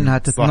يحتاج انها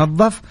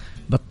تتنظف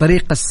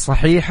بالطريقة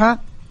الصحيحة،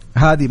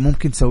 هذه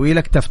ممكن تسوي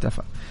لك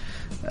تفتفة.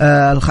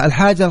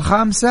 الحاجة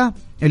الخامسة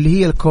اللي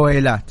هي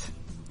الكويلات،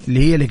 اللي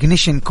هي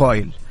الإجنيشن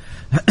كويل.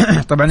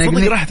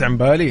 طبعا راحت عن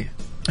بالي،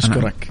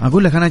 أشكرك.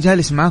 أقول لك أنا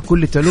جالس معك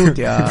كل تلوت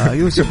يا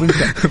يوسف وأنت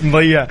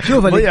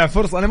ضيع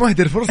فرصة. أنا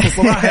مهدر فرصة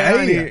صراحة.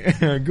 يعني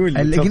قول.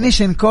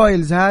 الإجنيشن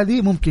كويلز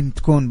هذه ممكن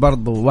تكون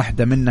برضو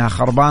واحدة منها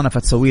خربانة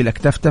فتسوي لك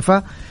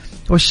تفتفة.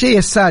 والشيء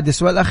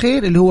السادس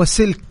والأخير اللي هو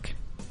سلك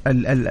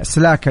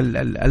السلاك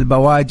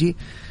البواجي،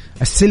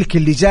 السلك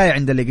اللي جاي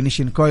عند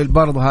الاجنيشن كويل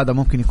برضه هذا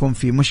ممكن يكون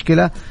في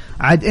مشكلة.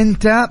 عاد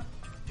انت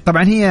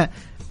طبعا هي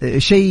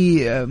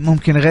شيء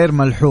ممكن غير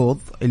ملحوظ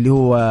اللي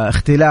هو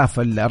اختلاف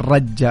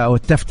الرجة او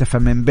التفتفة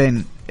من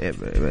بين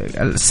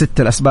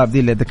الست الاسباب دي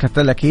اللي ذكرت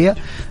لك هي.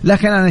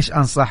 لكن انا ايش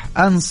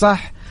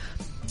انصح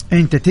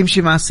انت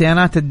تمشي مع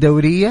الصيانات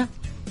الدورية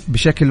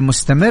بشكل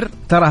مستمر.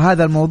 ترى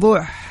هذا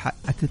الموضوع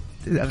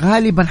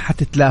غالبا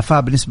حتتلافاه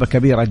بنسبة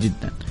كبيرة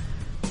جدا.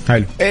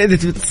 حلو.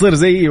 إذا تصير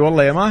زي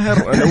والله يا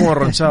ماهر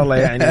الأمور إن شاء الله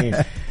يعني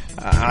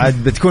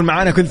عاد بتكون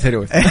معانا كل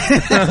ثروت.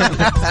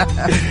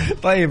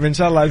 طيب إن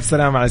شاء الله ألف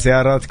سلامة على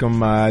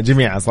سياراتكم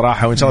جميعا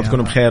صراحة، وإن شاء الله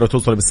تكونوا بخير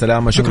وتوصلوا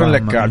بالسلامة. شكرا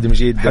لك عبد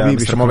المجيد حبيبي،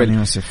 مستر موبيل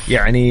يوسف.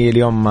 يعني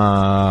اليوم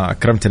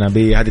أكرمتنا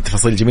بهذه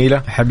التفاصيل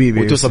الجميلة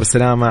حبيبي، وتوصل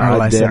بالسلامة.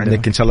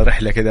 عندك إن شاء الله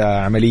رحلة كذا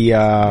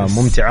عملية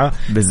ممتعة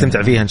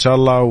استمتع فيها إن شاء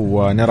الله،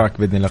 ونراك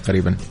بإذن الله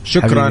قريبا.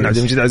 شكرا عبد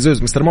المجيد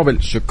عزوز مستر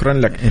موبيل، شكرا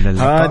لك.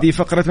 هذه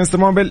فقرة مستر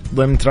موبيل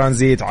ضمن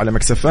ترانزيت على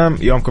مكس اف ام.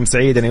 يومكم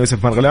سعيد. أنا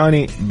يوسف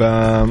مرغلاني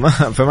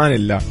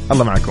فمان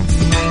الله معكم.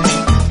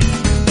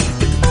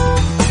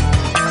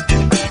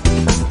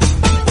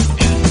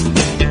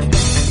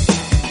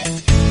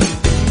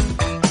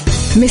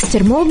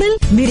 مستر موبيل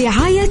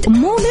برعاية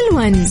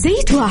موبيل 1،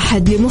 زيت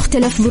واحد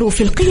لمختلف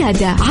ظروف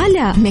القيادة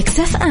على مكس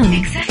اف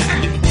ام.